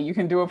spend money, you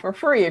can do it for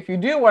free. If you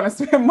do want to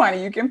spend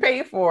money, you can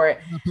pay for it.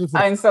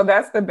 And so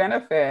that's the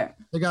benefit.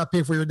 They got to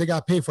pay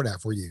for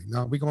that for you.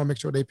 No, we're going to make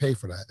sure they pay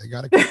for that. They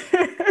got to.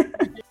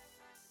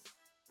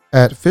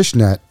 At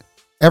Fishnet,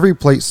 every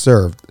plate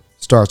served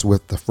starts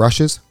with the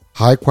freshest,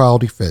 high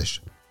quality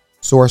fish,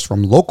 sourced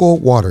from local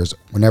waters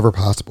whenever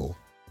possible.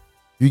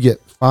 You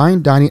get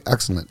fine dining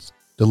excellence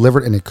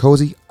delivered in a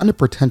cozy,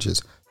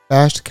 unpretentious,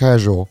 fast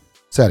casual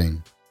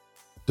setting.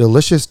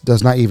 Delicious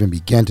does not even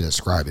begin to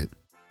describe it.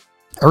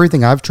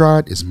 Everything I've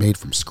tried is made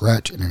from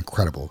scratch and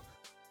incredible.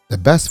 The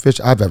best fish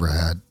I've ever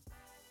had.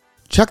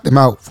 Check them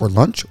out for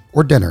lunch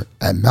or dinner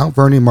at Mount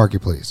Vernon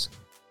Marketplace.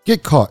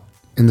 Get caught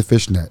in the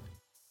fishnet.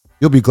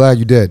 You'll be glad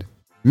you did.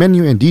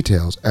 Menu and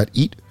details at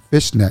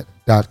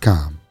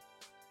eatfishnet.com.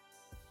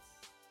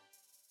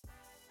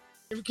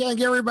 You can't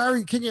get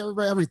everybody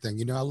everything.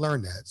 You know, I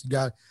learned that. So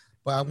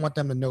but I want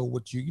them to know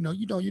what you're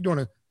doing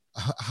a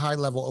high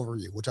level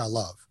overview, which I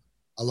love.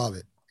 I love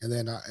it. And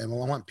then I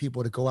want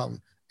people to go out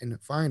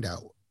and find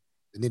out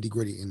the nitty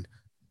gritty and,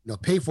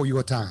 pay for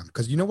your time.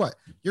 Because you know what?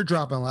 You're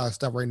dropping a lot of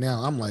stuff right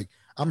now.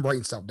 I'm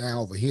writing stuff down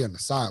over here on the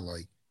side.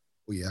 Like,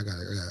 oh yeah,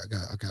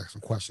 I got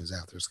some questions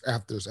after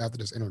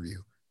this interview.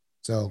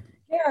 So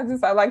yeah,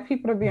 I like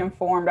people to be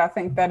informed. I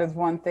think that is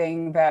one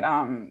thing that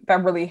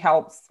that really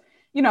helps.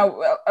 A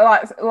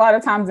lot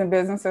of times in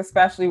business,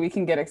 especially, we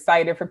can get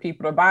excited for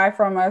people to buy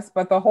from us.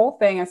 But the whole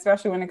thing,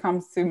 especially when it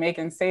comes to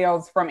making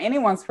sales from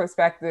anyone's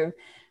perspective,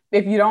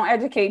 if you don't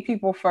educate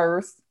people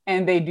first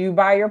and they do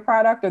buy your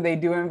product or they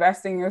do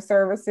invest in your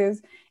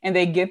services and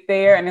they get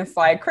there and it's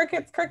like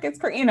crickets,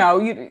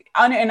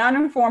 an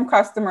uninformed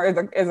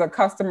customer is a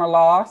customer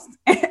lost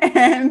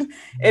and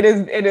it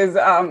is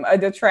a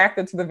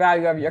detractor to the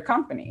value of your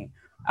company.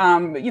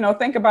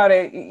 Think about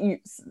it.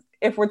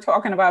 If we're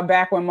talking about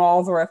back when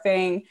malls were a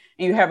thing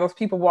and you have those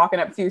people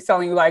walking up to you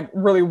selling you like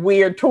really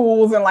weird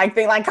tools and like,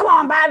 they like, come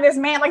on, buy this,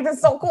 man. Like, this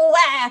is so cool.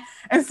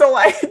 And so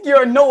like,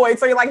 you're annoyed.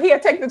 So you're like, here,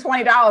 take the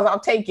 $20.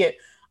 I'll take it.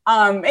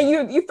 And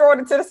you throw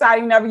it to the side.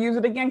 You never use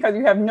it again because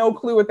you have no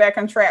clue what that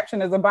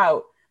contraption is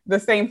about. The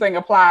same thing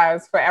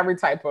applies for every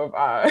type of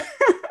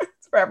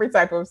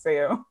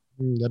sale.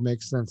 That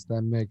makes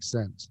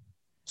sense.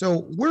 So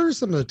what are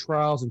some of the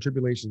trials and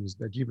tribulations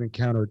that you've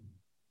encountered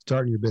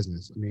starting your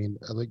business? I mean,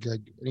 like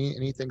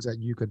any things that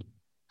you could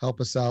help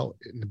us out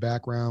in the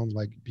background,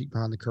 like peek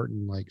behind the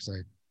curtain, like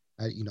say,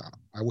 I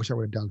wish I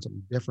would have done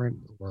something different,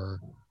 or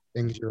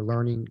things you're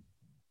learning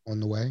on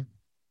the way.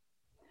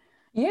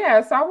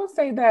 Yeah, so I will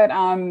say that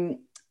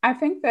I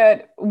think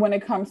that when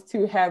it comes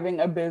to having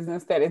a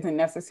business that isn't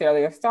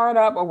necessarily a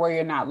startup or where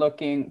you're not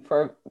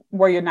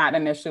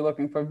initially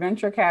looking for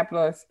venture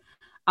capitalists,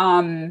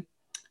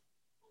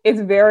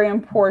 it's very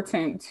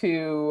important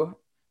to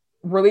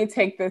really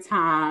take the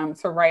time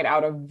to write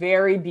out a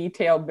very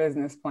detailed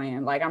business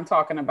plan. Like, I'm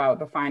talking about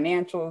the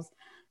financials,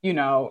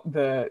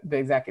 the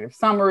executive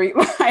summary.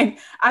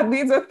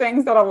 These are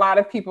things that a lot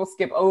of people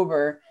skip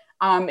over.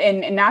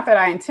 And not that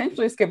I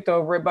intentionally skipped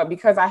over it, but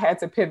because I had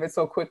to pivot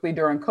so quickly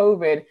during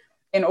COVID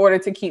in order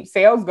to keep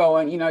sales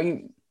going,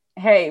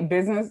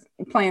 business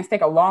plans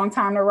take a long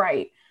time to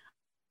write.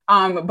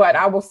 But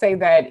I will say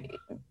that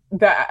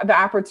the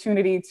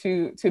opportunity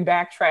to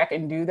backtrack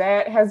and do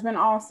that has been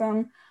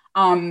awesome.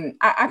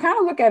 I kind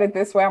of look at it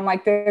this way. I'm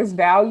like, there's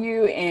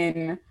value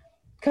in,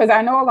 because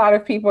I know a lot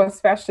of people,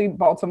 especially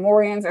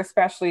Baltimoreans,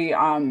 especially,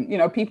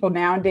 people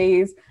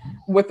nowadays,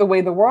 with the way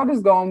the world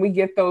is going, we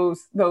get that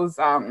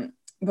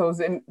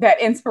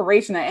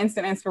inspiration, that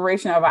instant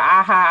inspiration of an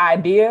aha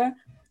idea.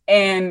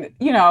 And,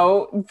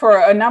 for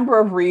a number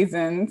of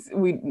reasons,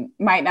 we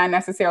might not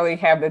necessarily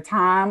have the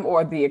time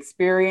or the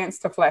experience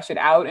to flesh it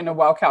out in a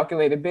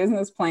well-calculated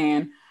business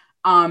plan.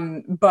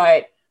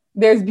 But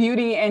there's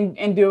beauty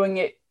in doing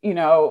it,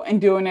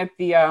 and doing it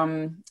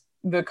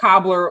the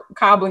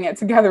cobbling it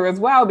together as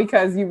well,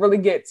 because you really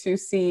get to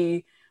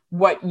see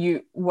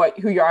who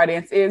your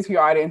audience is, who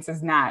your audience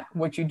is not,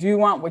 what you do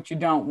want, what you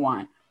don't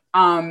want.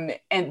 And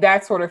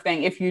that sort of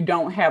thing, if you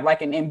don't have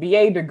like an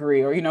MBA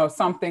degree or,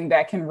 something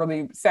that can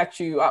really set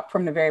you up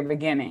from the very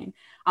beginning.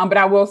 But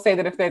I will say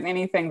that if there's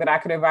anything that I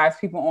could advise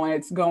people on,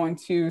 it's going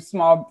to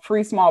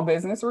free small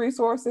business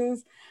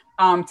resources,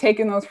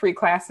 taking those free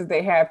classes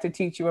they have to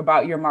teach you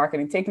about your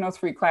marketing, taking those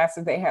free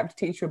classes they have to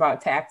teach you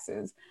about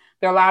taxes.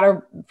 There are a lot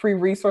of free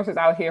resources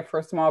out here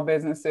for small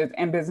businesses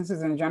and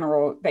businesses in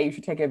general that you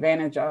should take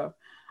advantage of.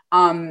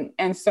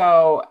 And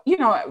so,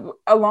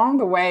 along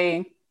the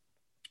way,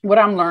 what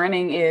I'm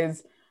learning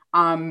is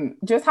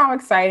just how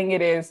exciting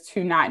it is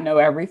to not know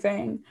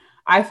everything.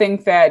 I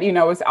think that,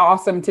 it's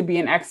awesome to be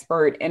an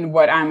expert in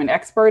what I'm an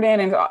expert in,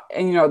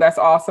 and that's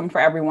awesome for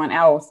everyone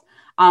else.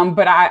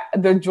 But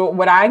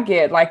what I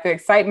get, like the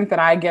excitement that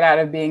I get out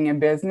of being in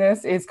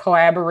business, is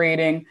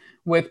collaborating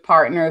with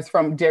partners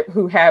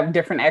who have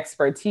different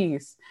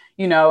expertise,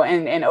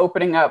 and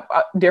opening up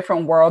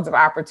different worlds of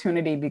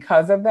opportunity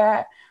because of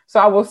that. So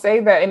I will say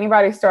that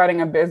anybody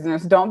starting a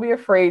business, don't be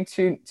afraid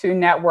to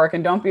network,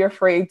 and don't be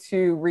afraid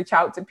to reach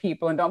out to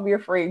people, and don't be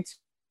afraid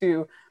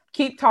to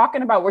keep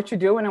talking about what you're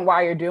doing and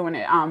why you're doing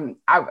it.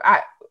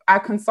 I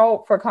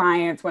consult for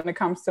clients when it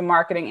comes to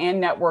marketing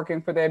and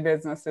networking for their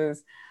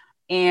businesses.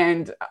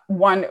 And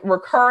one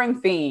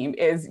recurring theme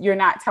is you're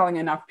not telling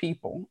enough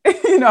people,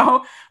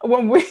 because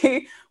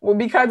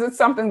it's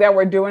something that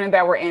we're doing and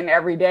that we're in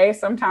every day.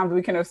 Sometimes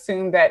we can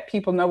assume that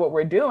people know what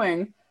we're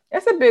doing.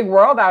 It's a big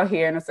world out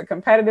here, and it's a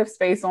competitive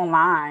space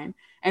online.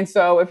 And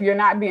so if you're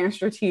not being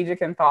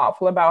strategic and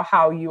thoughtful about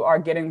how you are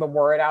getting the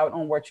word out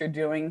on what you're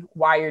doing,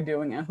 why you're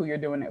doing it, and who you're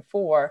doing it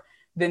for,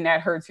 then that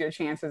hurts your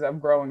chances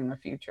of growing in the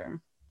future.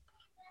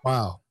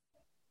 Wow.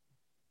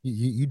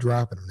 You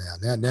dropping them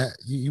now. Now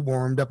you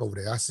warmed up over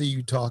there. I see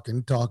you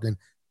talking.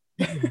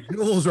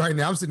 Jewels right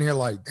now. I'm sitting here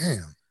like,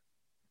 damn.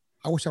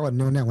 I wish I would have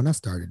known that when I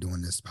started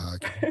doing this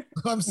podcast.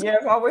 Yeah,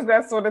 it's always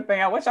that sort of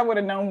thing. I wish I would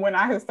have known when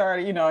I had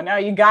started, now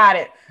you got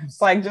it. It's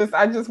like,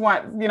 I just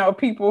want,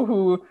 people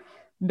who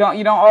you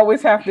don't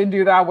always have to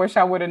do that. I wish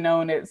I would have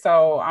known it.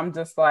 So I'm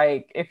just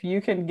like, if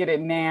you can get it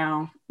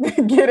now,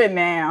 get it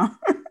now,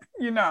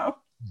 Wow.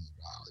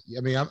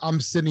 I mean, I'm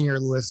sitting here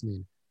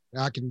listening.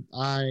 I can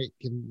I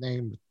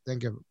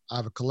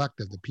have a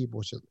collective that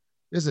people should,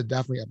 this is a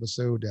definitely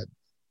episode that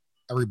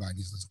everybody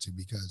needs to listen to,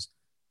 because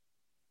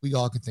we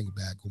all can think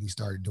back when we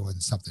started doing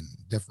something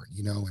different,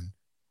 and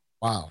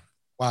wow.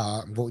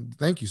 Well,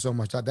 thank you so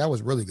much. That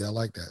was really good. I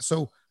like that.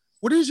 So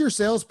what is your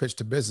sales pitch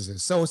to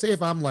businesses? So say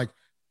if I'm like,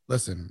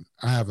 listen,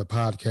 I have a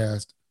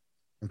podcast,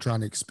 I'm trying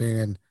to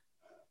expand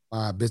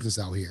my business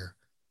out here.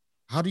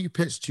 How do you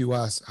pitch to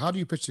us? How do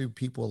you pitch to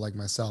people like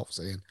myself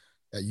saying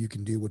that you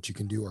can do what you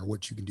can do or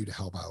what you can do to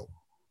help out?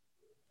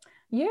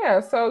 Yeah,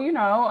 so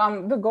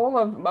the goal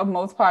of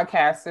most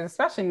podcasts,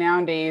 especially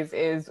nowadays,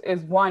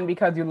 is one,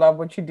 because you love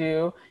what you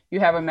do, you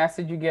have a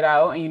message you get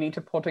out, and you need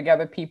to pull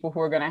together people who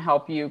are going to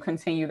help you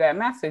continue that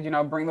message.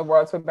 Bring the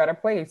world to a better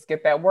place,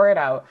 get that word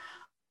out.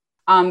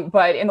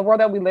 But in the world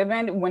that we live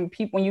in, when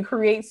you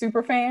create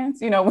super fans,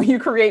 when you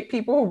create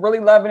people who really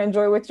love and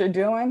enjoy what you're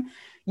doing,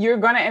 you're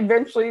going to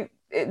eventually,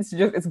 it's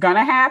going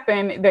to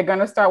happen. They're going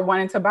to start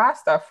wanting to buy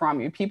stuff from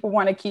you. People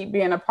want to keep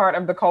being a part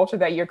of the culture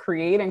that you're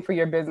creating for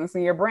your business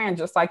and your brand,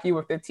 just like you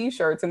with the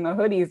t-shirts and the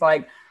hoodies.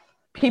 Like,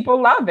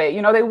 people love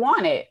it, they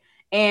want it.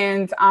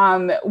 And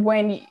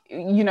when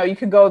you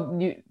could go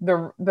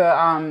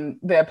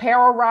the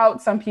apparel route.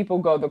 Some people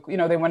go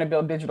they want to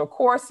build digital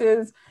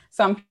courses.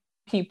 Some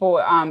people,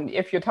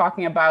 if you're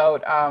talking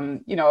about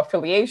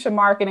affiliation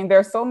marketing,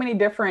 there's so many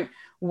different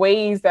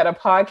ways that a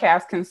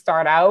podcast can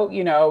start out,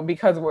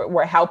 because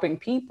we're helping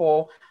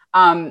people.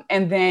 And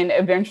then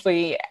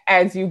eventually,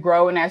 as you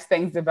grow and as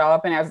things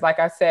develop, and as, like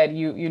I said,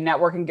 you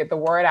network and get the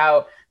word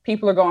out,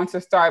 people are going to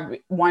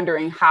start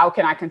wondering, how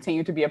can I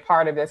continue to be a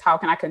part of this? How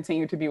can I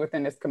continue to be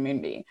within this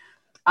community?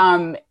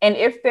 And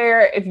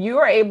if you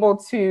are able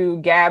to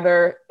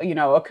gather,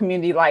 a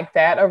community like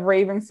that of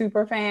raving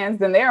super fans,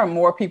 then there are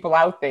more people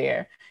out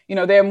there.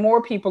 There are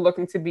more people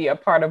looking to be a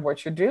part of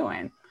what you're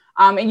doing.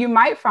 And you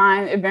might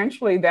find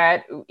eventually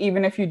that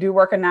even if you do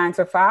work a 9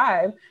 to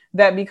 5,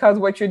 that because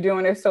what you're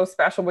doing is so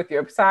special with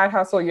your side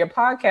hustle, your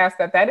podcast,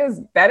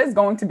 that is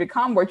going to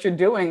become what you're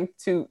doing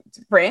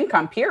for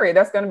income, period.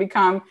 That's going to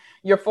become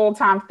your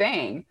full-time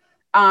thing.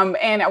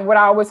 And what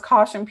I always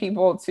caution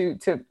people to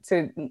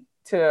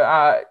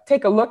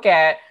take a look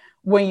at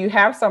when you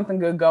have something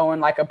good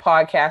going, like a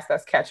podcast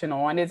that's catching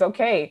on, is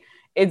okay.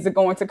 Is it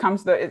going to come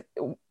to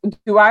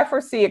do I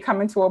foresee it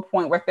coming to a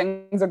point where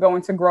things are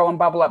going to grow and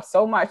bubble up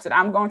so much that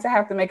I'm going to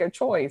have to make a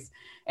choice?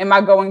 Am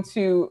I going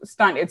to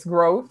stunt its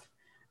growth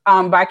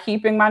by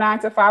keeping my 9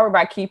 to 5, or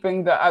by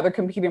keeping the other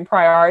competing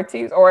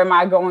priorities? Or am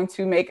I going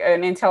to make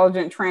an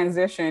intelligent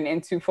transition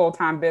into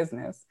full-time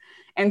business?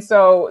 And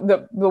so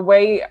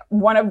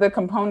one of the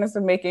components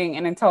of making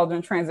an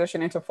intelligent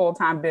transition into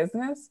full-time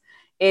business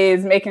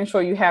is making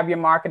sure you have your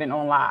marketing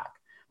on lock,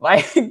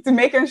 like to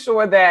making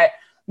sure that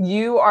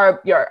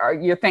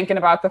you're thinking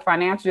about the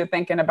financial, you're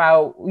thinking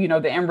about,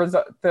 the end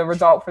result, the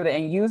result for the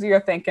end user, you're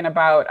thinking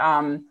about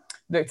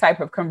the type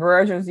of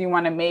conversions you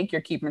want to make,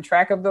 you're keeping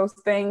track of those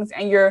things,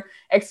 and you're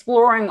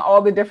exploring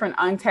all the different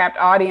untapped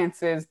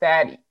audiences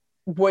that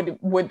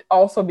would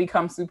also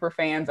become super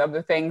fans of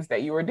the things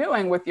that you were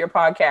doing with your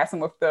podcast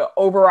and with the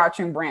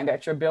overarching brand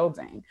that you're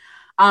building.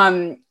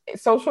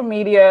 Social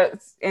media,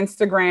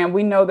 Instagram,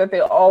 we know that they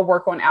all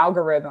work on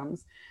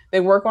algorithms. They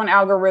work on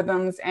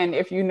algorithms. And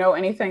if you know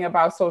anything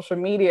about social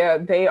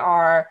media,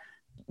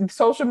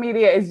 social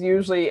media is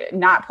usually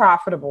not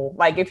profitable.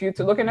 Like, if you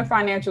to look into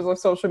financials of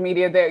social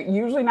media, they're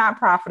usually not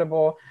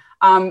profitable.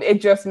 It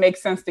just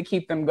makes sense to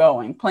keep them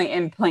going,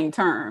 in plain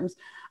terms.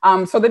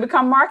 So they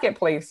become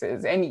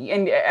marketplaces.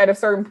 And at a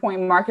certain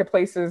point,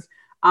 marketplaces,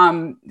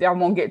 I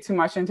won't get too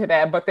much into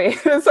that, but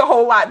there's a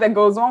whole lot that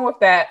goes on with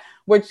that,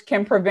 which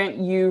can prevent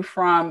you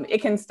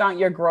it can stunt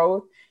your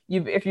growth.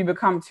 If you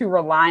become too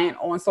reliant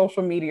on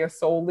social media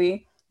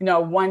solely.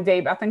 One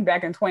day, I think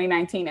back in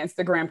 2019,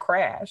 Instagram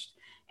crashed.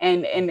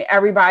 And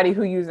everybody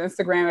who used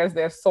Instagram as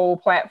their sole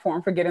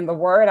platform for getting the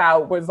word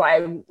out was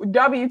like,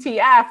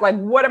 WTF, like,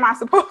 what am I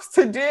supposed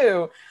to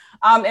do?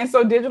 And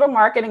so digital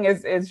marketing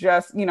is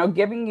just,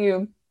 giving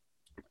you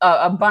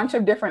a bunch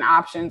of different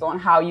options on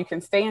how you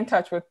can stay in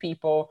touch with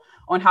people,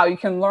 on how you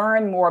can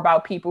learn more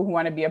about people who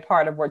want to be a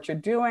part of what you're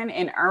doing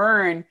and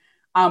earn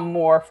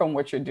more from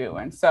what you're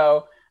doing.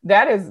 So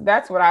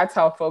that's what I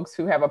tell folks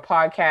who have a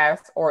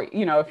podcast, or,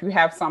 if you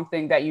have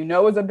something that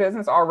is a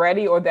business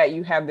already, or that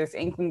you have this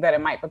inkling that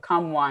it might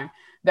become one,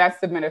 that's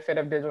the benefit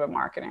of digital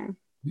marketing.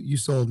 You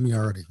sold me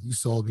already.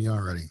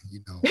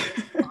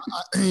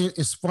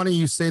 It's funny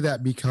you say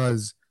that,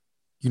 because,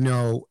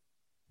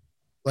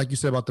 like you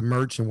said about the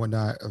merch and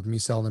whatnot, of me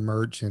selling the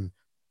merch and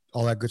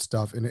all that good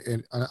stuff. And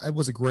it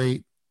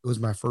was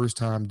my first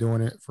time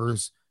doing it,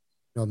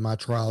 my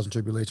trials and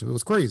tribulations. It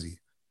was crazy,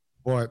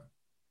 but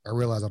I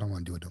realized I don't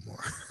want to do it no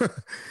more.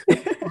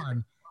 It's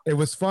fun. it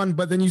was fun.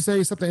 But then you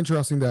say something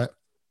interesting that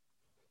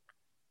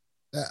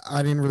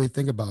I didn't really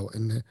think about,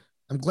 and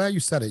I'm glad you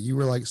said it. You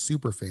were like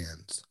super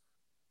fans,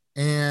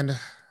 and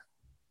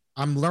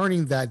I'm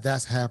learning that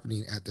that's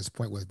happening at this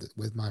point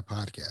with my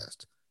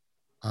podcast.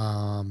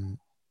 I'm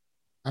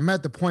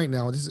at the point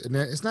now.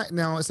 It's not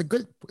now. It's a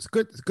good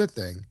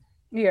thing.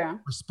 Yeah.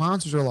 Our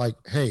sponsors are like,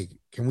 "Hey,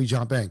 can we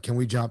jump in? Can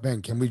we jump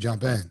in? Can we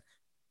jump in?"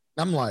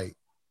 I'm like,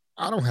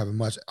 I don't have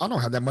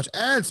that much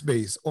ad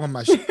space on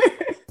my shit.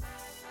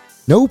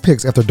 No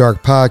Picks After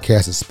Dark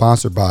podcast is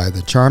sponsored by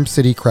the Charm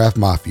City Craft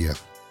Mafia,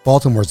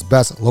 Baltimore's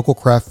best local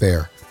craft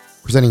fair,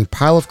 presenting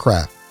Pile of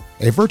Craft,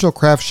 a virtual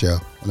craft show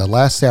on the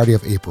last Saturday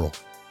of April,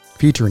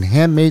 featuring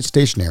handmade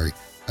stationery,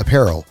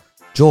 apparel,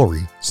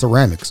 jewelry,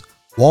 ceramics,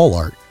 wall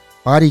art,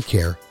 body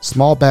care,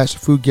 small batch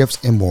food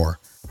gifts, and more.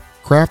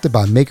 Crafted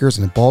by makers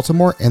in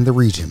Baltimore and the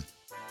region.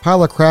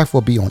 Pile of Craft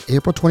will be on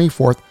April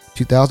 24th,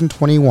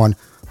 2021.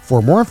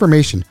 For more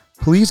information,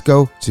 please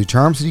go to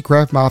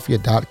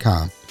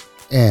charmcitycraftmafia.com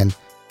and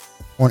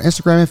on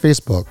Instagram and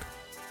Facebook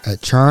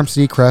at Charm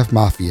City Craft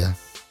Mafia.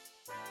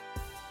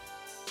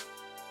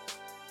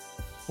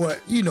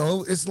 But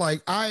it's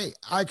like I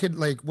could,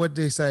 like what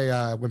they say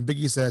when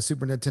Biggie said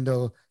Super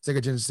Nintendo,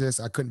 Sega Genesis,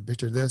 I couldn't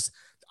picture this.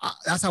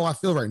 That's how I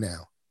feel right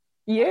now.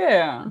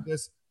 Yeah.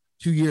 This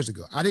 2 years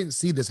ago, I didn't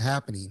see this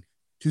happening.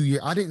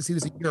 I didn't see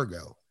this a year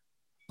ago.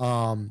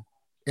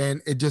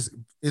 And it just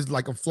is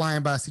like I'm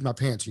flying by, seeing my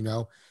pants,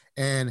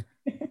 and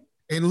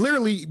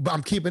literally, but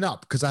I'm keeping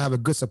up because I have a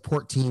good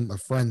support team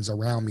of friends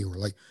around me who are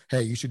like,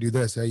 hey, you should do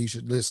this. Hey, you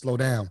should slow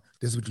down.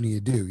 This is what you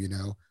need to do,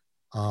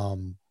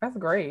 That's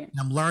great.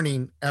 I'm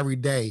learning every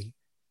day,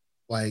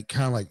 like,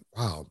 kind of like,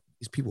 wow,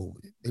 these people,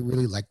 they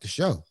really like the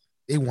show.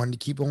 They wanted to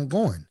keep on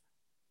going.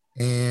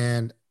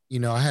 And,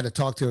 I had to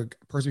talk to a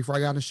person before I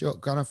got on the show,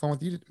 got on the phone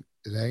with you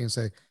today and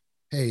say,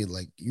 hey,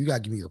 like, you got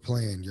to give me your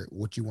plan,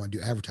 what you want to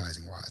do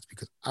advertising wise,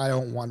 because I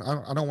don't want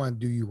to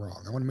do you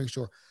wrong. I want to make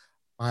sure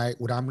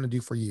what I'm going to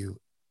do for you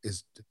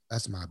is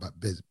that's my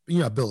business,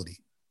 ability.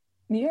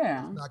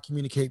 Yeah. Not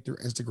communicate through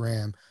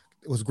Instagram.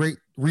 It was great.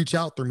 Reach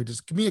out through me.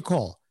 Just give me a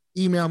call,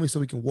 email me so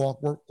we can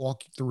walk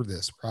you through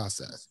this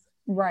process.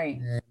 Right.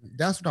 And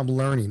that's what I'm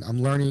learning.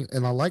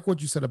 And I like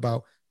what you said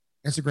about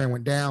Instagram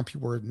went down.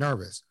 People were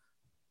nervous.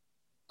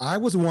 I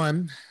was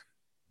one.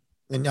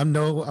 And I'm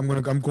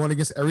going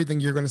against everything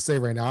you're going to say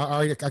right now.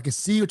 I can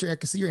see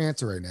your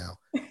answer right now.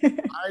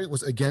 I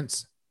was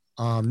against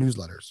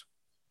newsletters.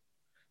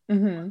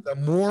 Mm-hmm. The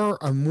more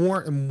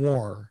and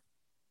more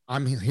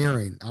I'm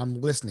hearing, I'm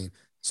listening.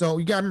 So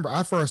you got to remember,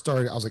 I first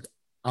started, I was like,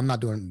 I'm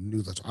not doing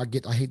newsletters.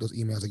 I hate those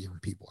emails I get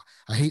from people.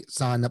 I hate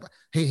signing up.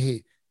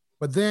 Hate.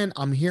 But then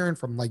I'm hearing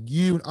from like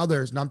you and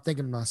others, and I'm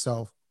thinking to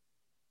myself,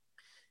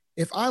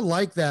 if I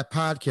like that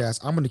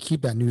podcast, I'm going to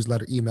keep that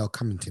newsletter email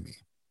coming to me.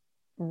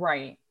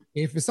 Right.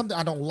 If it's something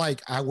I don't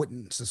like, I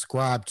wouldn't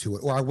subscribe to it,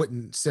 or I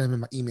wouldn't send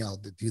them my email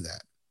to do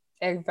that.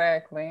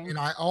 Exactly. And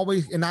I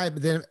always, then I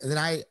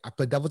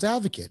play devil's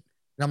advocate,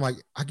 and I'm like,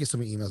 I get so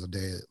many emails a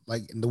day.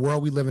 Like in the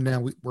world we live in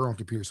now, we're on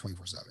computers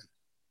 24/7.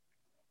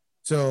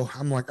 So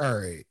I'm like, all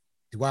right,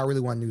 do I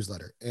really want a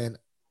newsletter? And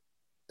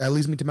that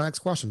leads me to my next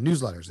question: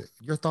 newsletters.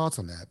 Your thoughts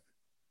on that?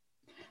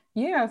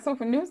 Yeah. So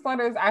for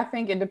newsletters, I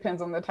think it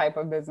depends on the type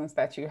of business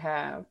that you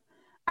have.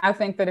 I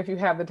think that if you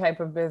have the type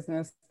of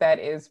business that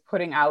is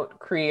putting out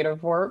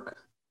creative work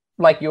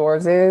like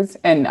yours is,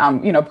 and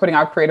putting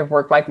out creative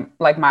work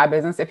like my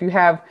business, if you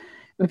have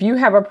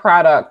a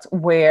product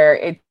where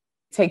it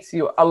takes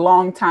you a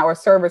long time, or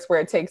service where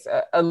it takes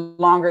a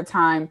longer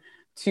time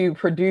to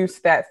produce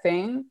that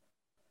thing,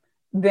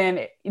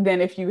 then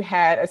if you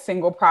had a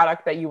single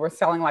product that you were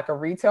selling like a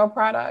retail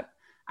product,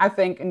 I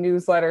think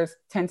newsletters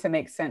tend to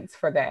make sense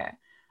for that.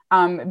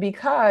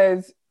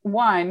 Because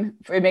one,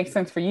 it makes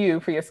sense for you,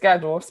 for your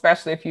schedule,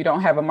 especially if you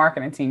don't have a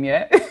marketing team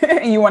yet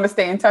and you want to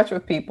stay in touch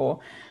with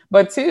people.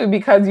 But two,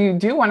 because you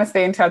do want to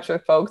stay in touch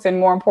with folks, and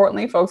more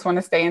importantly, folks want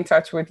to stay in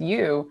touch with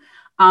you.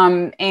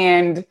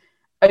 And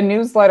a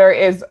newsletter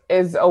is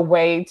a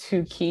way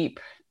to keep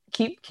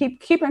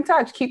in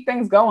touch, keep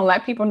things going,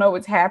 let people know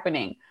what's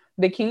happening.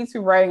 The key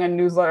to writing a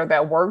newsletter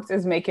that works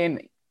is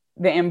making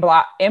the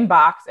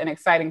inbox an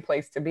exciting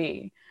place to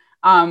be.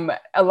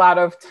 A lot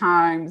of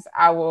times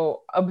I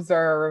will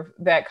observe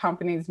that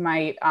companies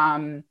might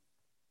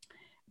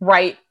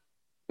write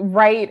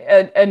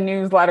a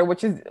newsletter,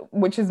 which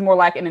is more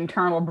like an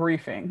internal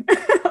briefing.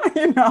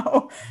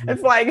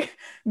 It's like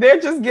they're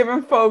just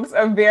giving folks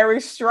a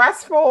very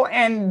stressful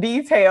and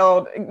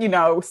detailed,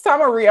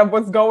 summary of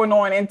what's going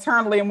on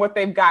internally and what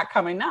they've got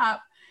coming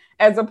up,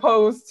 as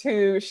opposed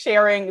to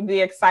sharing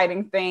the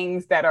exciting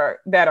things that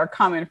are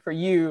coming for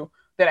you,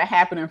 that are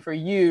happening for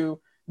you,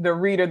 the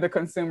reader, the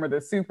consumer,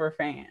 the super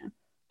fan.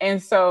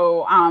 And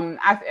so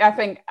I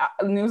think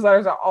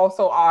newsletters are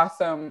also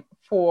awesome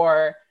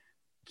for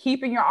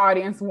keeping your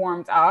audience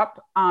warmed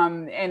up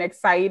and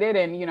excited,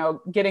 and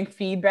getting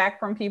feedback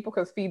from people,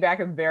 because feedback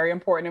is very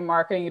important in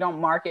marketing. You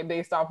don't market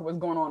based off of what's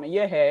going on in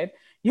your head.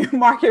 You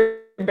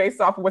market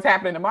based off of what's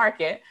happening in the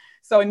market.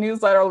 So a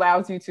newsletter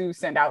allows you to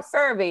send out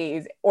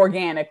surveys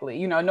organically.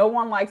 You know, no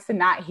one likes to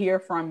not hear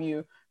from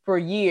you for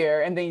a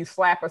year and then you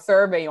slap a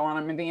survey on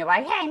them and then you're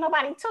like, hey,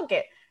 nobody took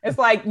it. It's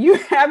like you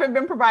haven't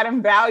been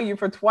providing value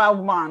for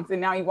 12 months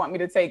and now you want me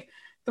to take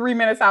 3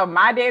 minutes out of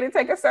my day to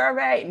take a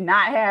survey?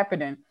 Not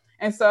happening.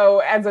 And so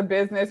as a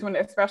business, when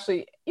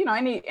especially, you know,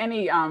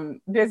 any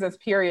business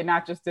period,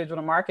 not just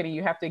digital marketing,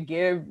 you have to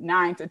give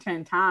 9 to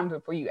 10 times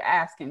before you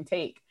ask and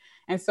take.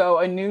 And so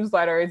a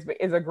newsletter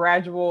is a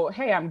gradual,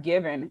 hey, I'm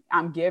giving,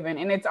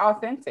 and it's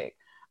authentic.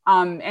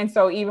 And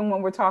so even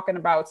when we're talking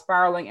about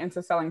spiraling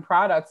into selling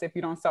products, if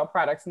you don't sell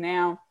products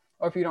now,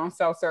 or if you don't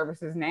sell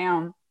services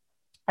now,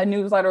 a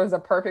newsletter is a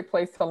perfect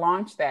place to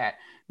launch that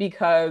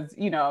because,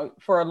 you know,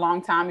 for a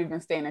long time, you've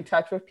been staying in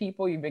touch with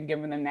people. You've been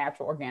giving them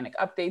natural organic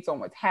updates on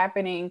what's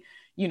happening.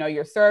 You know,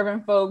 you're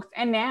serving folks.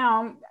 And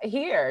now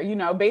here, you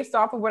know, based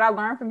off of what I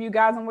learned from you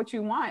guys and what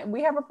you want,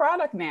 we have a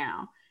product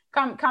now.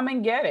 Come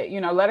and get it.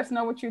 You know, let us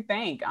know what you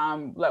think.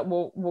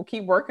 We'll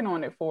keep working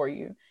on it for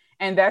you.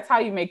 And that's how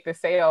you make the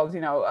sales.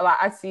 You know,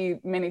 I see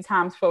many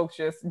times folks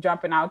just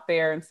jumping out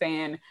there and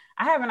saying,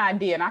 I have an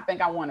idea and I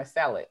think I want to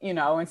sell it, you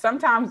know, and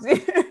sometimes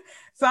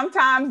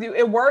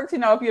it works, you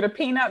know, if you're the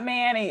peanut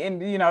man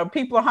and, you know,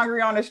 people are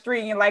hungry on the street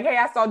and you're like, hey,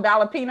 I saw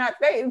dollar peanuts.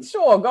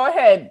 Sure, go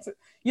ahead.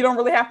 You don't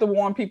really have to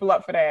warm people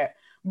up for that.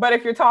 But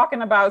if you're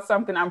talking about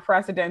something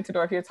unprecedented,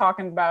 or if you're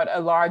talking about a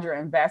larger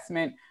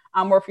investment,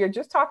 or if you're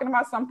just talking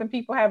about something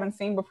people haven't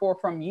seen before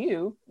from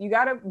you, you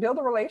got to build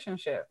a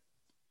relationship.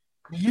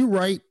 You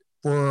write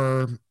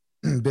for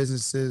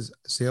businesses,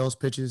 sales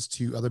pitches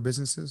to other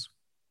businesses?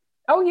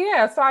 Oh,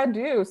 yeah. So I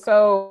do.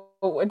 So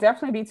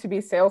definitely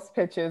B2B sales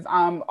pitches.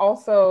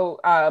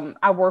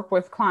 I work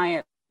with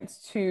clients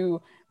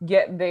to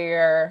get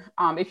their,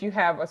 if you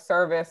have a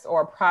service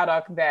or a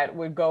product that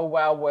would go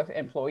well with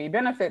employee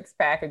benefits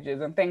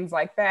packages and things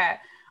like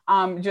that,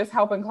 just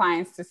helping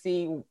clients to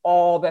see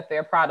all that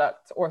their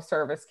product or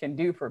service can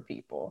do for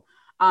people.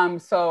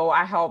 So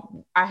I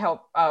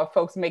help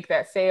folks make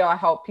that sale. I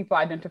help people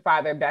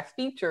identify their best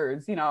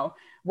features, you know,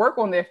 work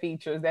on their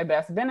features, their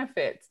best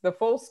benefits, the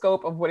full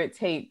scope of what it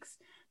takes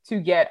to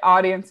get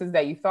audiences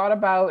that you thought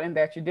about and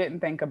that you didn't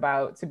think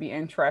about to be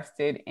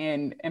interested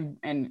in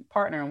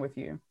partnering with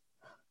you.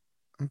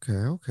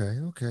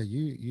 Okay.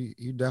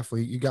 You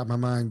definitely, you got my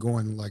mind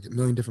going like a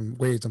million different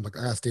ways. I'm like,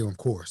 I gotta stay on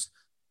course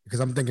because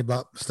I'm thinking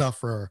about stuff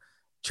for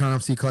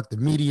Charm C Collective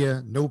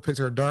Media, No Pics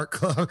After Dark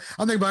Club.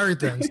 I'm thinking about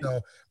everything.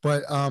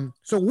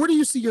 So where do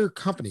you see your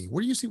company?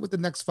 Where do you see with the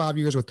next 5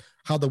 years with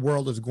how the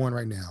world is going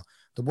right now?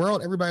 The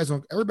world, everybody's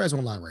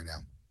online right now,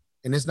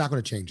 and it's not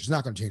going to change. It's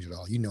not going to change at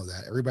all. You know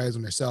that everybody's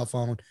on their cell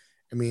phone.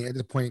 I mean, at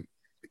this point,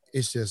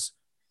 it's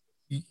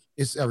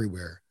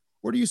everywhere.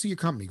 Where do you see your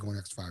company going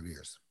next 5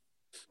 years?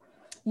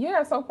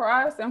 Yeah, so for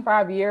us in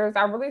 5 years,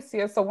 I really see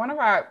it. So one of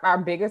our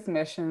biggest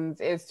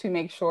missions is to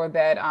make sure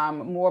that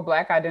more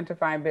Black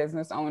identifying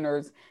business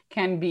owners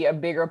can be a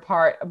bigger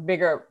part of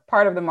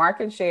the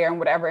market share in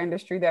whatever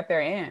industry that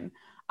they're in.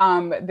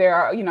 There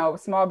are, you know,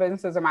 small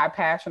businesses are my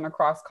passion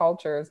across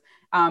cultures.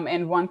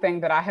 And one thing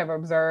that I have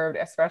observed,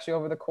 especially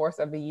over the course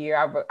of the year,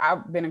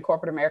 I've been in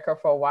corporate America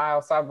for a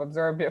while, so I've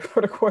observed it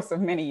for the course of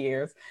many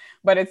years,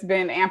 but it's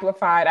been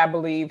amplified, I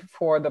believe,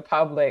 for the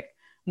public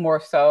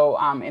more so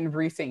in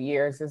recent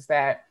years, is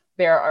that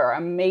there are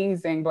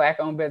amazing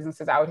Black-owned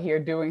businesses out here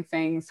doing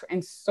things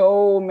in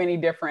so many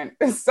different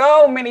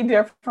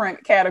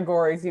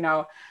categories. You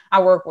know,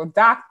 I work with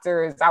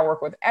doctors, I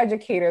work with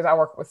educators, I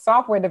work with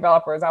software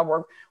developers, I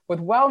work with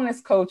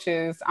wellness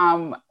coaches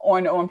on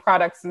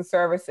products and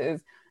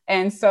services.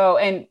 And so,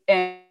 and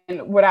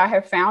what I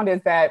have found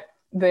is that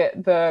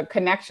the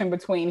connection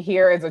between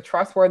here is a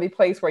trustworthy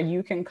place where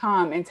you can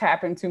come and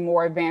tap into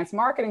more advanced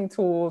marketing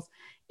tools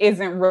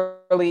isn't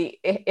really,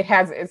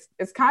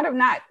 it's kind of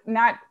not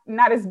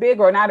as big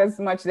or not as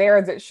much there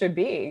as it should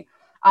be.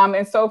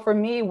 And so for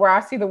me, where I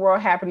see the world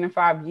happen in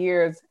 5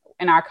 years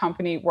and our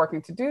company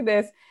working to do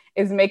this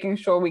is making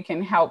sure we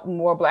can help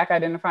more Black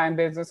identifying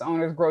business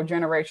owners grow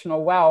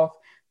generational wealth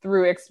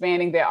through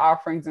expanding their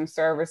offerings and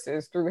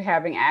services, through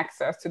having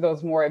access to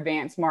those more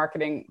advanced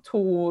marketing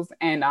tools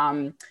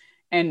and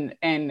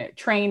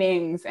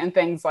trainings and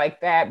things like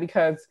that,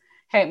 because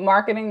hey,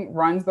 marketing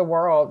runs the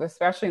world,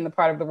 especially in the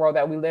part of the world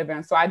that we live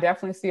in. So I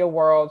definitely see a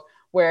world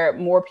where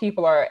more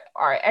people are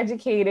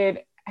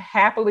educated,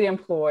 happily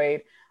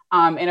employed,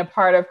 and a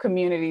part of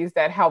communities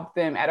that help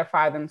them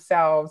edify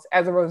themselves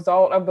as a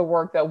result of the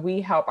work that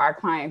we help our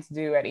clients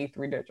do at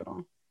E3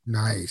 Digital.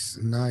 Nice.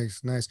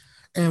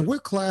 And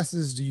what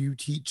classes do you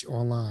teach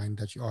online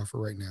that you offer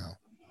right now?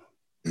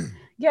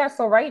 Yeah,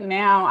 so right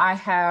now I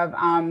have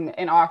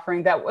an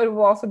offering that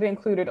will also be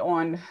included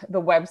on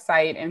the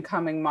website in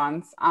coming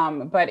months,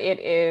 but it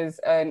is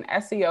an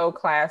SEO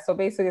class. So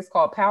basically it's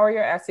called Power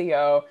Your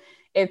SEO.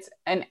 It's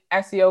an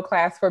SEO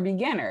class for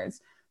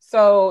beginners.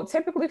 So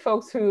typically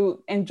folks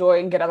who enjoy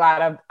and get a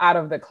lot out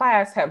of the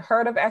class have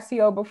heard of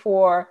SEO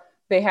before.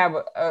 They have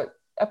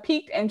a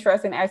piqued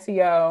interest in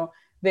SEO.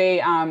 they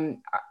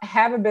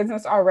have a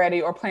business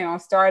already or plan on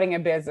starting a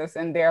business,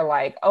 and they're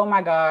like, oh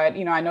my God,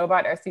 you know, I know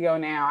about SEO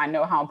now. I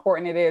know how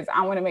important it is.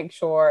 I want to make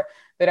sure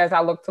that as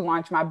I look to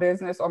launch my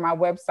business or my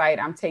website,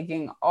 I'm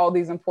taking all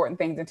these important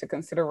things into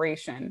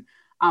consideration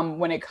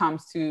when it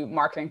comes to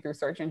marketing through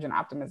search engine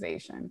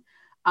optimization.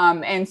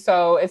 And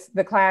so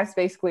the class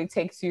basically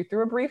takes you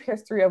through a brief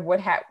history of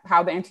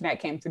how the internet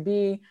came to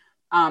be,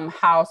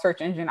 how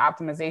search engine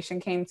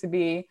optimization came to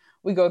be.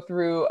 We go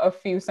through a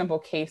few simple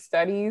case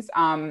studies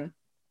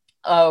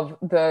of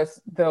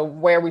the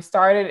where we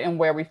started and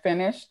where we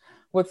finished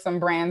with some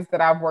brands that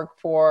I've worked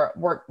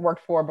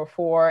for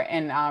before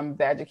in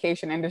the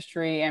education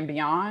industry and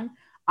beyond,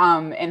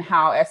 and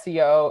how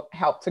SEO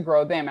helped to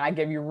grow them. And I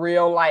give you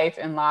real life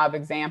and live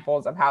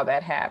examples of how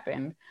that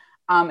happened.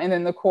 And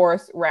then the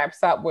course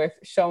wraps up with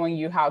showing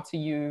you how to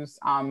use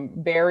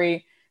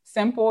very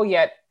simple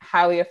yet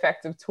highly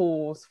effective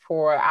tools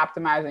for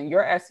optimizing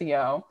your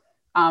SEO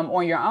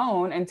on your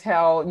own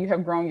until you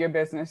have grown your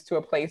business to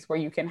a place where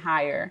you can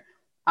hire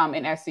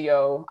an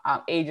SEO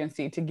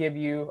agency to give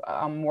you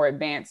a more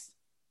advanced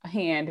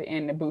hand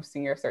in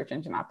boosting your search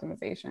engine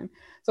optimization.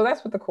 So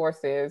that's what the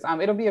course is.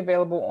 It'll be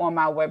available on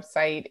my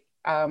website,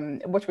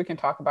 which we can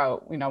talk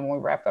about, you know, when we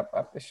wrap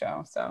up the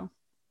show. So.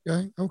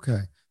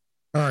 Okay.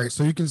 All right.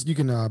 So you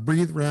can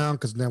breathe around,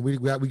 because now we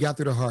got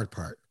through the hard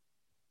part.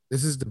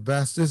 This is the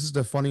best. This is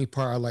the funny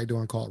part I like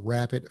doing, called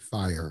rapid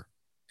fire.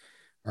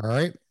 All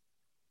right.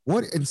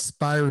 What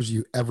inspires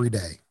you every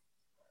day?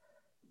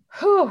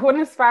 What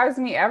inspires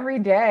me every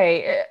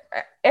day?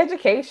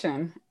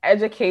 Education.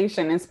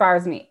 Education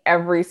inspires me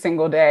every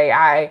single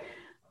day.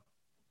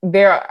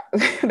 There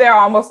are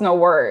almost no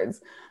words,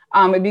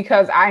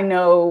 because I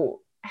know,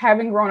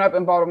 having grown up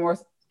in Baltimore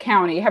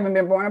County, having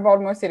been born in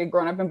Baltimore City,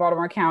 grown up in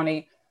Baltimore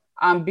County,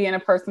 being a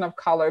person of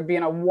color,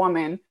 being a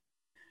woman,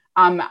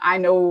 I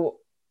know,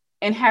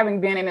 and having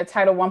been in a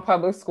Title I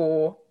public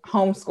school,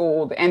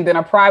 homeschooled, and then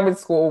a private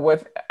school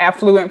with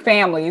affluent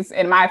families,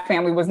 and my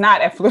family was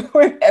not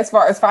affluent as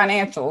far as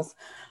financials,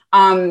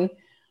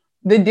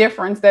 the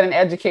difference that an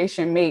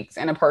education makes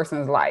in a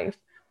person's life.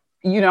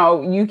 You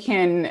know, you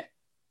can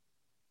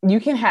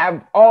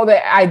have all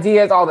the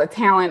ideas, all the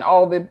talent,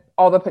 all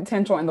the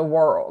potential in the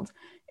world.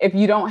 If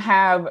you don't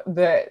have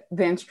the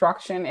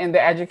instruction and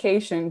the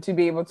education to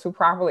be able to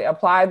properly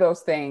apply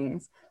those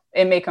things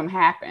and make them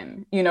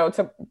happen, you know,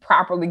 to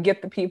properly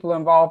get the people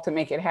involved to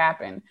make it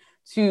happen,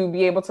 to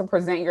be able to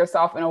present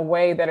yourself in a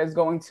way that is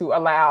going to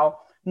allow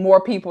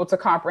more people to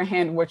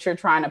comprehend what you're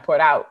trying to put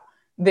out,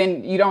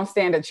 then you don't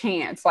stand a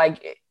chance.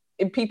 Like,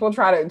 if people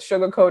try to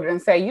sugarcoat it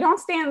and say, you don't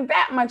stand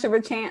that much of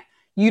a chance,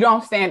 you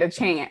don't stand a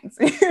chance,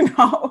 you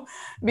know,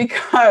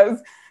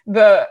 because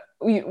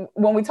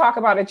when we talk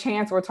about a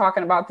chance, we're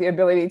talking about the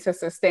ability to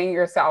sustain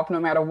yourself no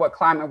matter what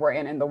climate we're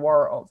in the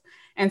world.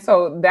 And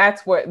so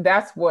that's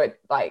what,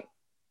 like,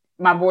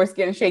 my voice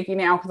getting shaky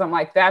now, because I'm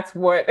like, that's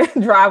what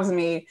drives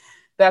me.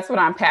 That's what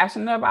I'm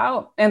passionate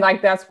about. And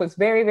like, that's what's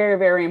very, very,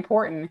 very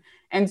important.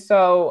 And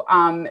so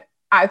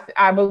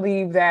I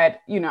believe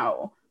that, you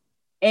know,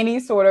 any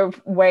sort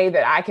of way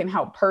that I can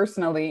help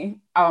personally,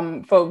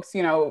 folks,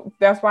 you know,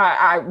 that's why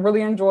I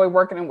really enjoy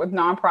working with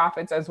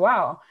nonprofits as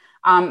well.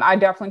 I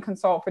definitely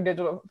consult for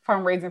digital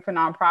fundraising for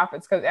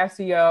nonprofits, because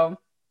SEO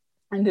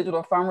and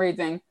digital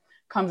fundraising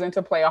comes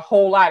into play a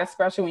whole lot,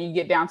 especially when you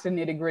get down to the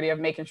nitty gritty of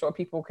making sure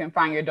people can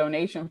find your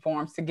donation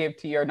forms to give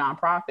to your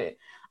nonprofit.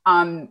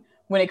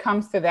 When it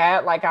comes to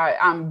that, like,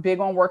 I'm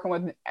big on working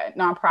with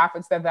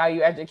nonprofits that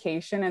value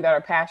education and that are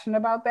passionate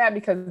about that,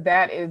 because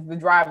that is the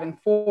driving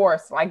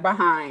force, like,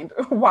 behind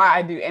why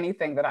I do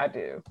anything that I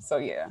do. So,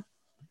 yeah.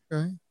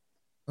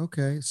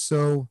 Okay.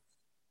 So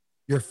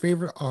your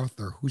favorite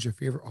author, who's your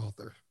favorite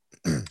author?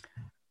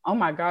 Oh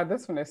my God,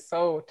 this one is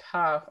so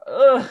tough.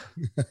 Ugh.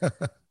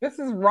 This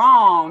is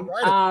wrong.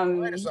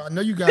 So I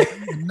know you got,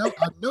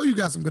 I know you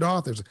got some good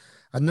authors.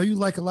 I know you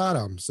like a lot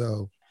of them.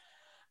 So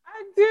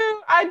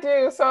I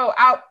do. So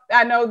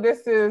I know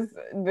this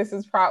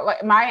is probably,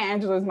 like, Maya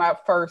Angelou is my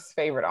first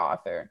favorite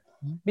author,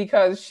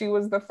 because she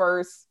was the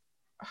first.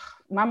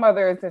 My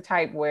mother is the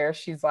type where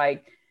she's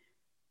like,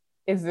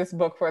 is this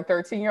book for a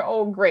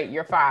 13-year-old? Great,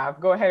 you're 5.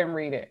 Go ahead and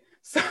read it.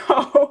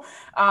 So,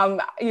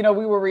 you know,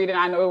 we were reading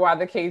I Know Why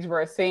the Caged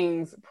Bird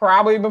Sings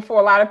probably before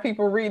a lot of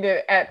people read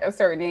it at a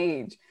certain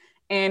age.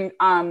 And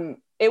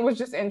it was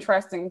just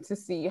interesting to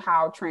see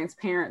how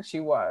transparent she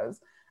was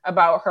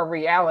about her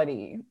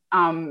reality,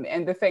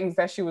 and the things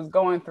that she was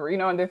going through, you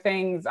know, and the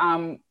things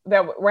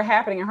that were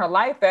happening in her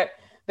life that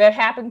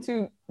happened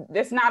to,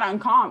 it's not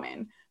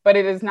uncommon, but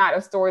it is not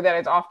a story that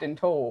is often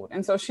told.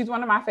 And so she's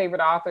one of my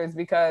favorite authors,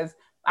 because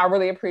I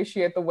really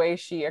appreciate the way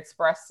she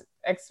expresses,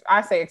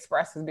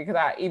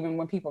 because even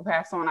when people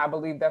pass on, I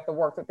believe that the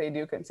work that they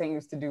do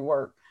continues to do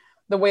work.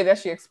 The way that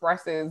she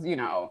expresses, you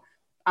know,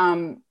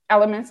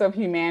 elements of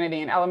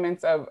humanity and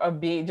elements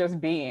of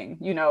being,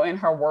 you know, in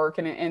her work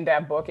and in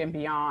that book and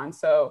beyond.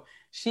 So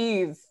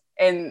her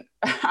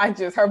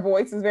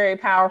voice is very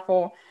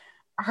powerful.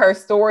 Her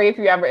story,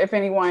 if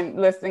anyone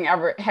listening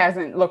ever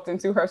hasn't looked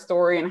into her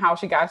story and how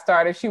she got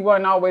started, she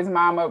wasn't always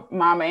Mama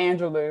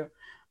Angelou.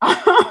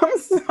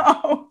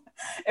 So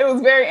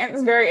it's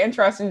very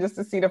interesting just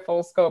to see the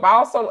full scope. I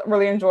also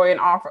really enjoy an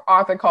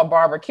author called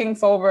Barbara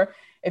Kingsolver.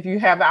 If you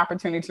have the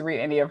opportunity to read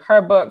any of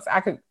her books,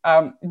 I could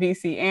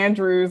VC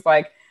Andrews,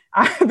 like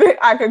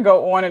I could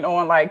go on and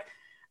on. Like,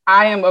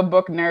 I am a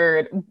book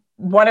nerd.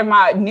 One of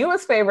my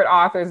newest favorite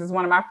authors is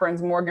one of my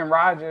friends, Morgan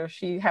Rogers.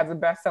 She has a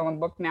best-selling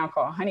book now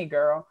called Honey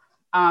Girl.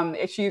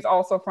 She's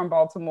also from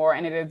Baltimore,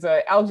 and it is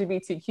a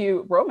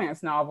LGBTQ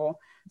romance novel.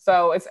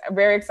 So it's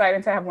very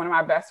exciting to have one of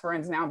my best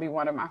friends now be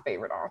one of my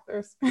favorite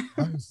authors.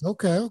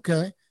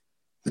 Okay.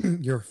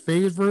 Your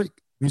favorite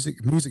music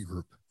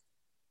group?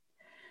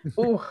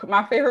 Ooh,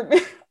 my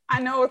favorite. I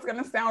know it's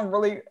gonna sound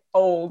really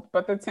old,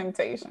 but The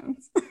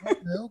Temptations.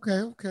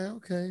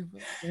 Okay.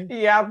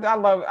 Yeah,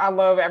 I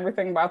love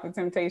everything about The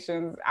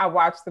Temptations. I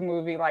watched the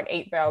movie like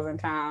 8,000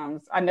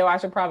 times. I know I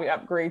should probably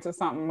upgrade to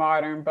something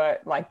modern,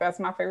 but like that's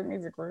my favorite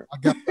music group. I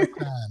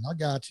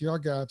got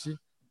you.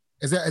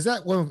 Is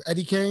that one with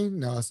Eddie Kane?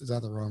 No, is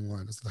that the wrong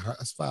one?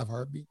 That's Five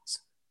Heartbeats.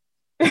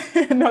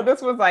 No,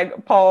 this was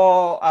like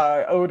Paul,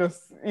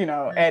 Otis,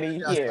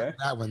 Eddie. Yeah,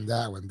 that one.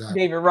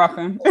 David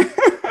Ruffin.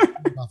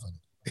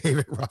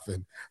 David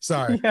Ruffin.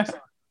 Sorry. Yeah.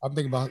 I'm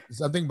thinking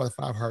about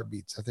Five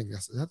Heartbeats. I think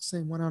that's the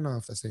same one. I don't know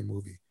if that's the same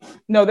movie.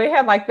 No, they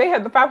had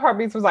the Five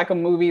Heartbeats was like a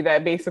movie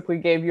that basically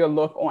gave you a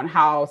look on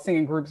how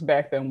singing groups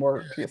back then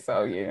worked. Yeah.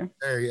 So yeah.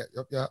 There,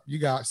 yeah.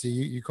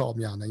 You called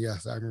me on that.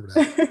 Yes, I remember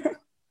that.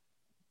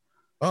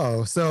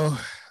 Oh, so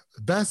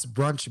best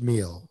brunch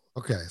meal.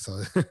 Okay,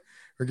 so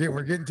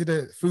we're getting to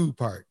the food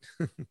part.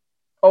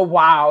 Oh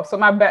wow! So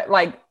my bet,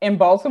 like in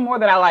Baltimore,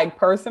 that I like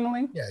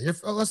personally. Yeah,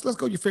 let's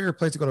go. Your favorite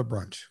place to go to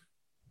brunch.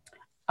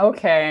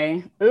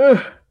 Okay.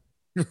 Ugh.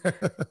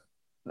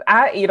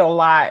 I eat a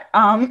lot.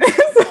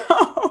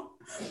 So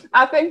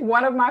I think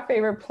one of my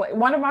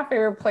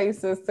favorite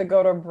places to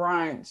go to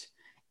brunch,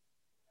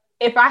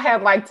 if I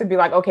had like to be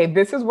like, okay,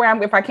 this is where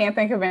if I can't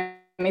think of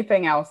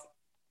anything else,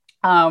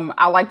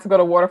 I like to go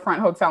to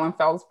Waterfront Hotel in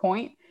Fells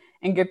Point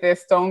and get their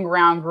stone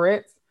ground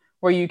grits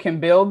where you can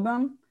build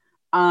them.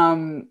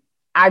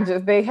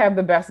 They have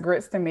the best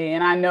grits to me.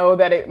 And I know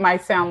that it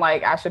might sound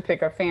like I should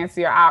pick a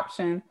fancier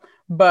option,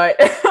 but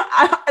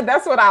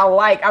that's what I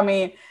like. I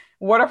mean,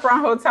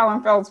 Waterfront Hotel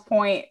in Fells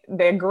Point,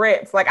 their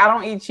grits, like I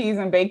don't eat cheese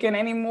and bacon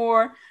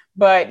anymore,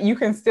 but you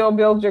can still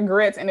build your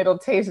grits and it'll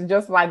taste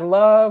just like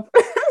love.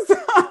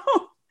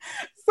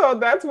 So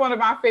that's one of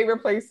my favorite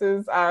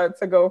places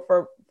to go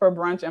for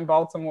brunch in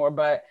Baltimore.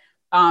 But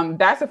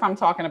that's if I'm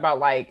talking about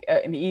like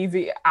an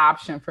easy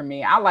option for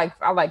me. I like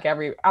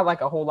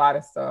a whole lot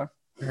of stuff.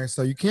 All right,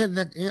 so you can't.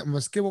 I'm gonna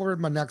skip over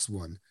to my next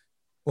one.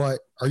 But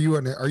are you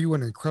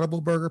an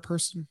Incredible Burger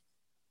person?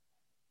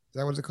 Is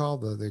that what it's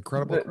called? The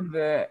Incredible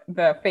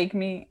the fake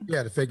meat?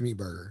 Yeah, the fake meat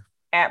burger.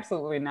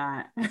 Absolutely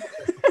not. Okay,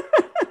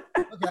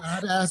 I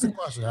had to ask the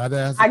question.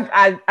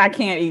 I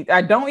can't eat.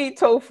 I don't eat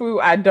tofu.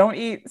 I don't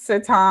eat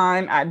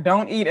seitan. I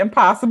don't eat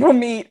impossible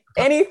meat.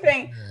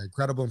 Anything. Yeah,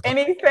 incredible.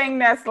 Anything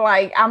that's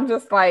like, I'm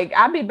just like,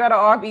 I'd be better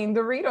off eating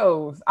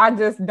Doritos. I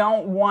just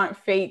don't want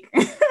fake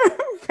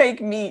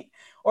meat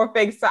or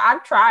fake. So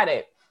I've tried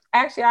it.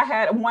 Actually, I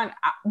had one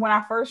when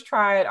I first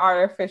tried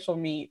artificial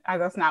meat.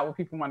 That's not what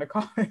people want to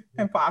call it.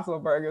 Impossible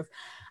burgers.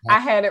 I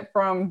had it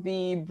from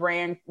the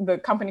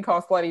company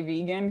called Slutty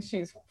Vegan.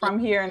 She's from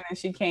here, and then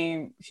she's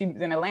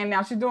in Atlanta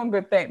now. She's doing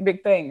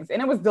big things,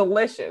 and it was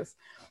delicious.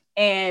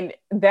 And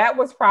that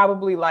was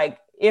probably like,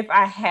 if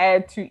I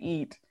had to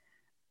eat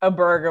a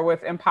burger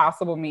with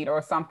impossible meat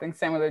or something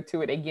similar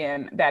to it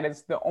again, that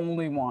is the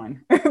only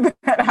one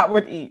that I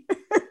would eat.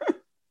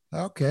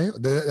 Okay,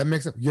 that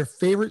makes up your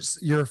favorite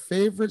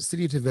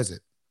city to visit.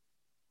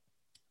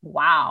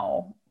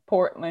 Wow,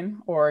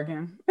 Portland,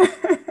 Oregon.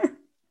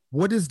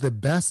 What is the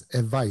best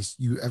advice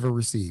you ever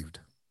received?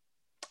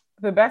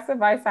 The best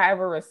advice I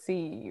ever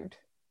received,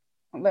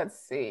 let's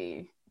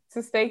see,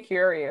 to stay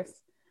curious.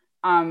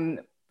 From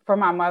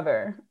my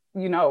mother,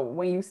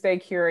 when you stay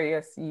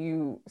curious,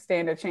 you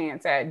stand a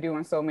chance at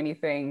doing so many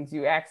things.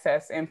 You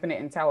access infinite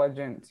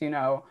intelligence,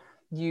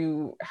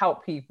 you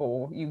help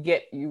people,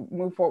 you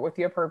move forward with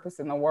your purpose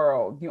in the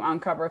world. You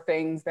uncover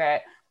things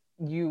that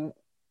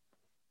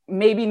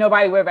maybe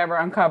nobody would have ever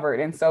uncovered.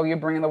 And so you're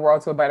bringing the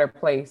world to a better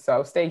place.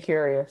 So stay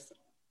curious.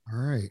 All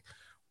right.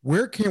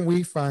 Where can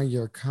we find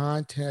your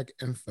contact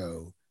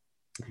info,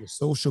 your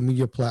social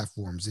media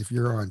platforms? If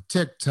you're on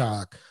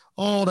TikTok,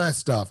 all that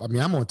stuff. I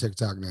mean, I'm on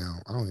TikTok now.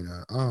 I don't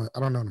know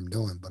what I'm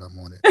doing, but I'm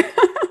on it.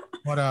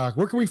 But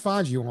where can we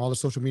find you on all the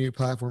social media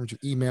platforms, your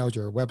emails,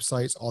 your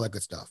websites, all that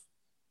good stuff?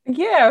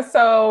 Yeah,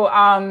 so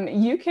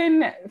you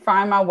can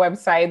find my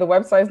website. The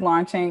website is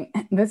launching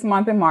this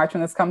month in March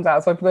when this comes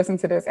out. So if you listen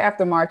to this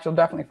after March, you'll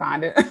definitely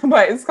find it.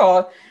 But it's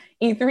called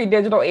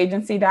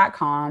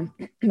e3digitalagency.com.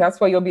 That's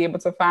where you'll be able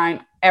to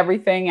find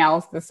everything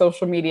else, the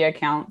social media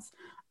accounts,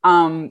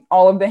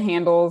 all of the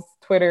handles,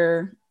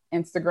 Twitter,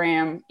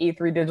 Instagram,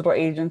 E3 Digital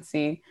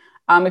Agency.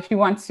 If you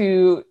want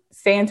to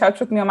stay in touch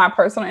with me on my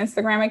personal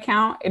Instagram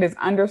account, it is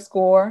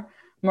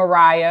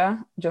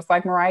 _Mariah, just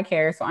like Mariah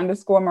Carey. So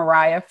 _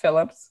 Mariah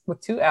Phillips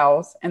with 2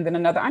 L's and then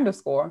another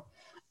underscore.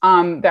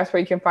 That's where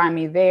you can find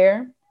me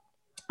there.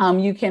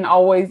 You can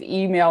always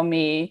email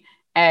me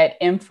at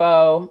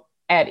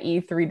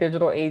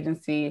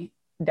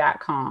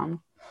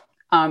info@e3digitalagency.com.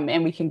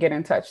 And we can get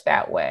in touch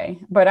that way.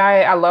 But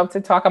I love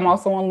to talk. I'm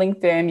also on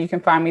LinkedIn. You can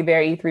find me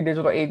there, E3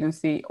 Digital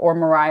Agency or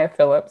Mariah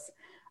Phillips.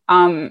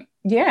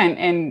 Yeah,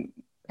 and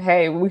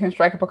hey, we can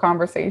strike up a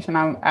conversation.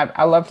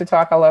 I love to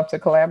talk. I love to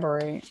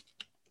collaborate.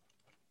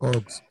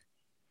 Folks,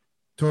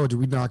 told you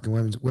we knocking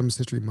Women's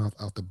History Month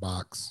out the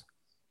box.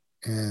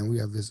 And we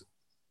have this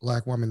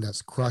Black woman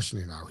that's crushing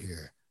it out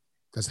here,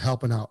 that's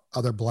helping out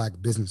other Black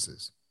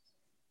businesses.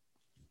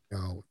 You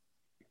know,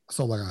 that's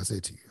all I gotta say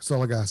to you. That's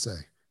all I gotta say.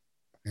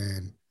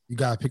 And you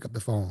gotta pick up the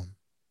phone.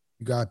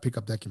 You gotta pick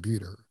up that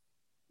computer.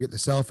 Get the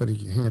cell phone in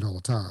your hand all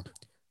the time.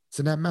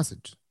 Send that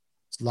message.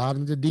 Slide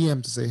into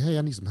DM to say, hey,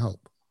 I need some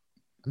help.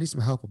 I need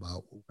some help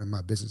about what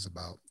my business is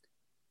about.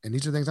 And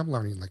these are things I'm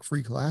learning, like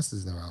free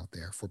classes that are out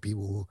there for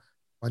people who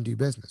want to do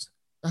business.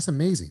 That's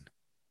amazing.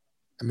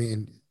 I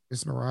mean,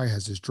 Miss Mariah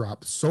has just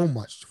dropped so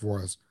much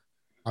for us.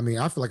 I mean,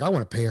 I feel like I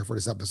want to pay her for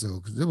this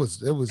episode because it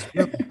was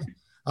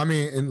I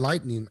mean,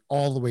 enlightening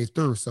all the way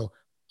through. So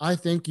I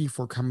thank you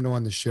for coming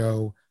on the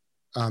show.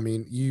 I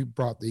mean, you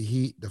brought the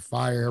heat, the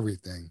fire,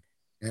 everything.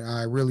 And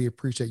I really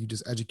appreciate you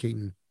just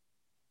educating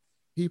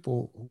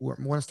people who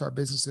want to start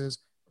businesses,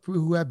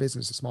 who have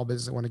businesses, small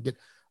business, that want to get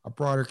a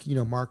broader,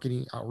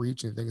 marketing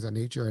outreach and things of that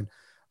nature. And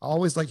I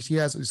always like, she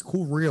has these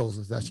cool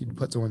reels that she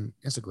puts on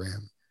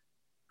Instagram,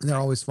 and they're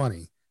always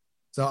funny.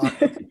 So I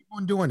keep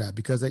on doing that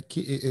because it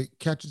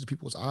catches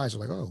people's eyes.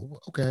 They're like,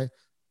 oh, okay.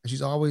 And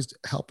she's always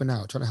helping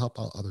out, trying to help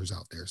out others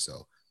out there.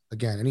 So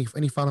again,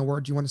 any final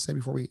words you want to say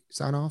before we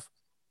sign off?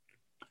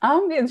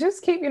 Yeah,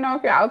 just keep,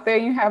 if you're out there,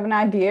 you have an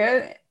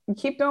idea,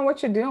 keep doing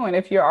what you're doing.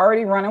 If you're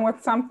already running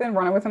with something,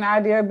 running with an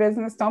idea of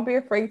business, don't be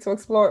afraid to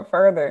explore it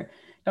further.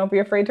 Don't be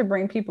afraid to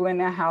bring people in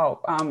to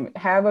help.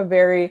 Have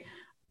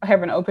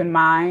an open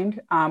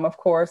mind. Of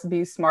course,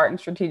 be smart and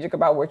strategic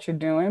about what you're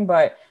doing,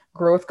 but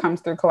growth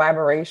comes through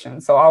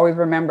collaboration. So always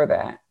remember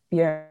that.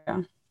 Yeah.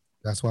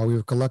 That's why we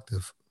were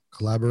collective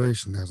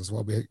collaboration. That's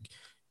why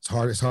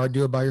it's hard to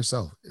do it by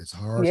yourself. It's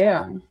hard.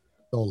 Yeah.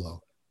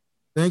 Solo.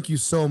 Thank you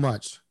so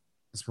much,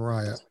 Ms.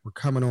 Mariah, for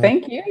coming on.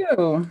 Thank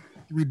you.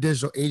 E3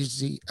 Digital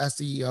Agency,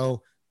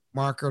 SEO,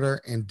 marketer,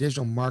 and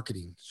digital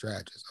marketing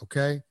strategist.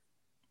 Okay.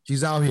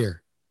 She's out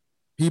here.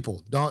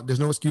 People, there's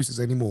no excuses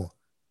anymore.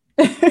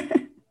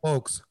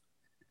 Folks,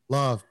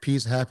 love,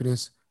 peace,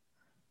 happiness.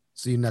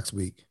 See you next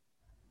week.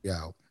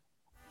 Yeah.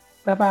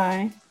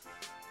 Bye-bye.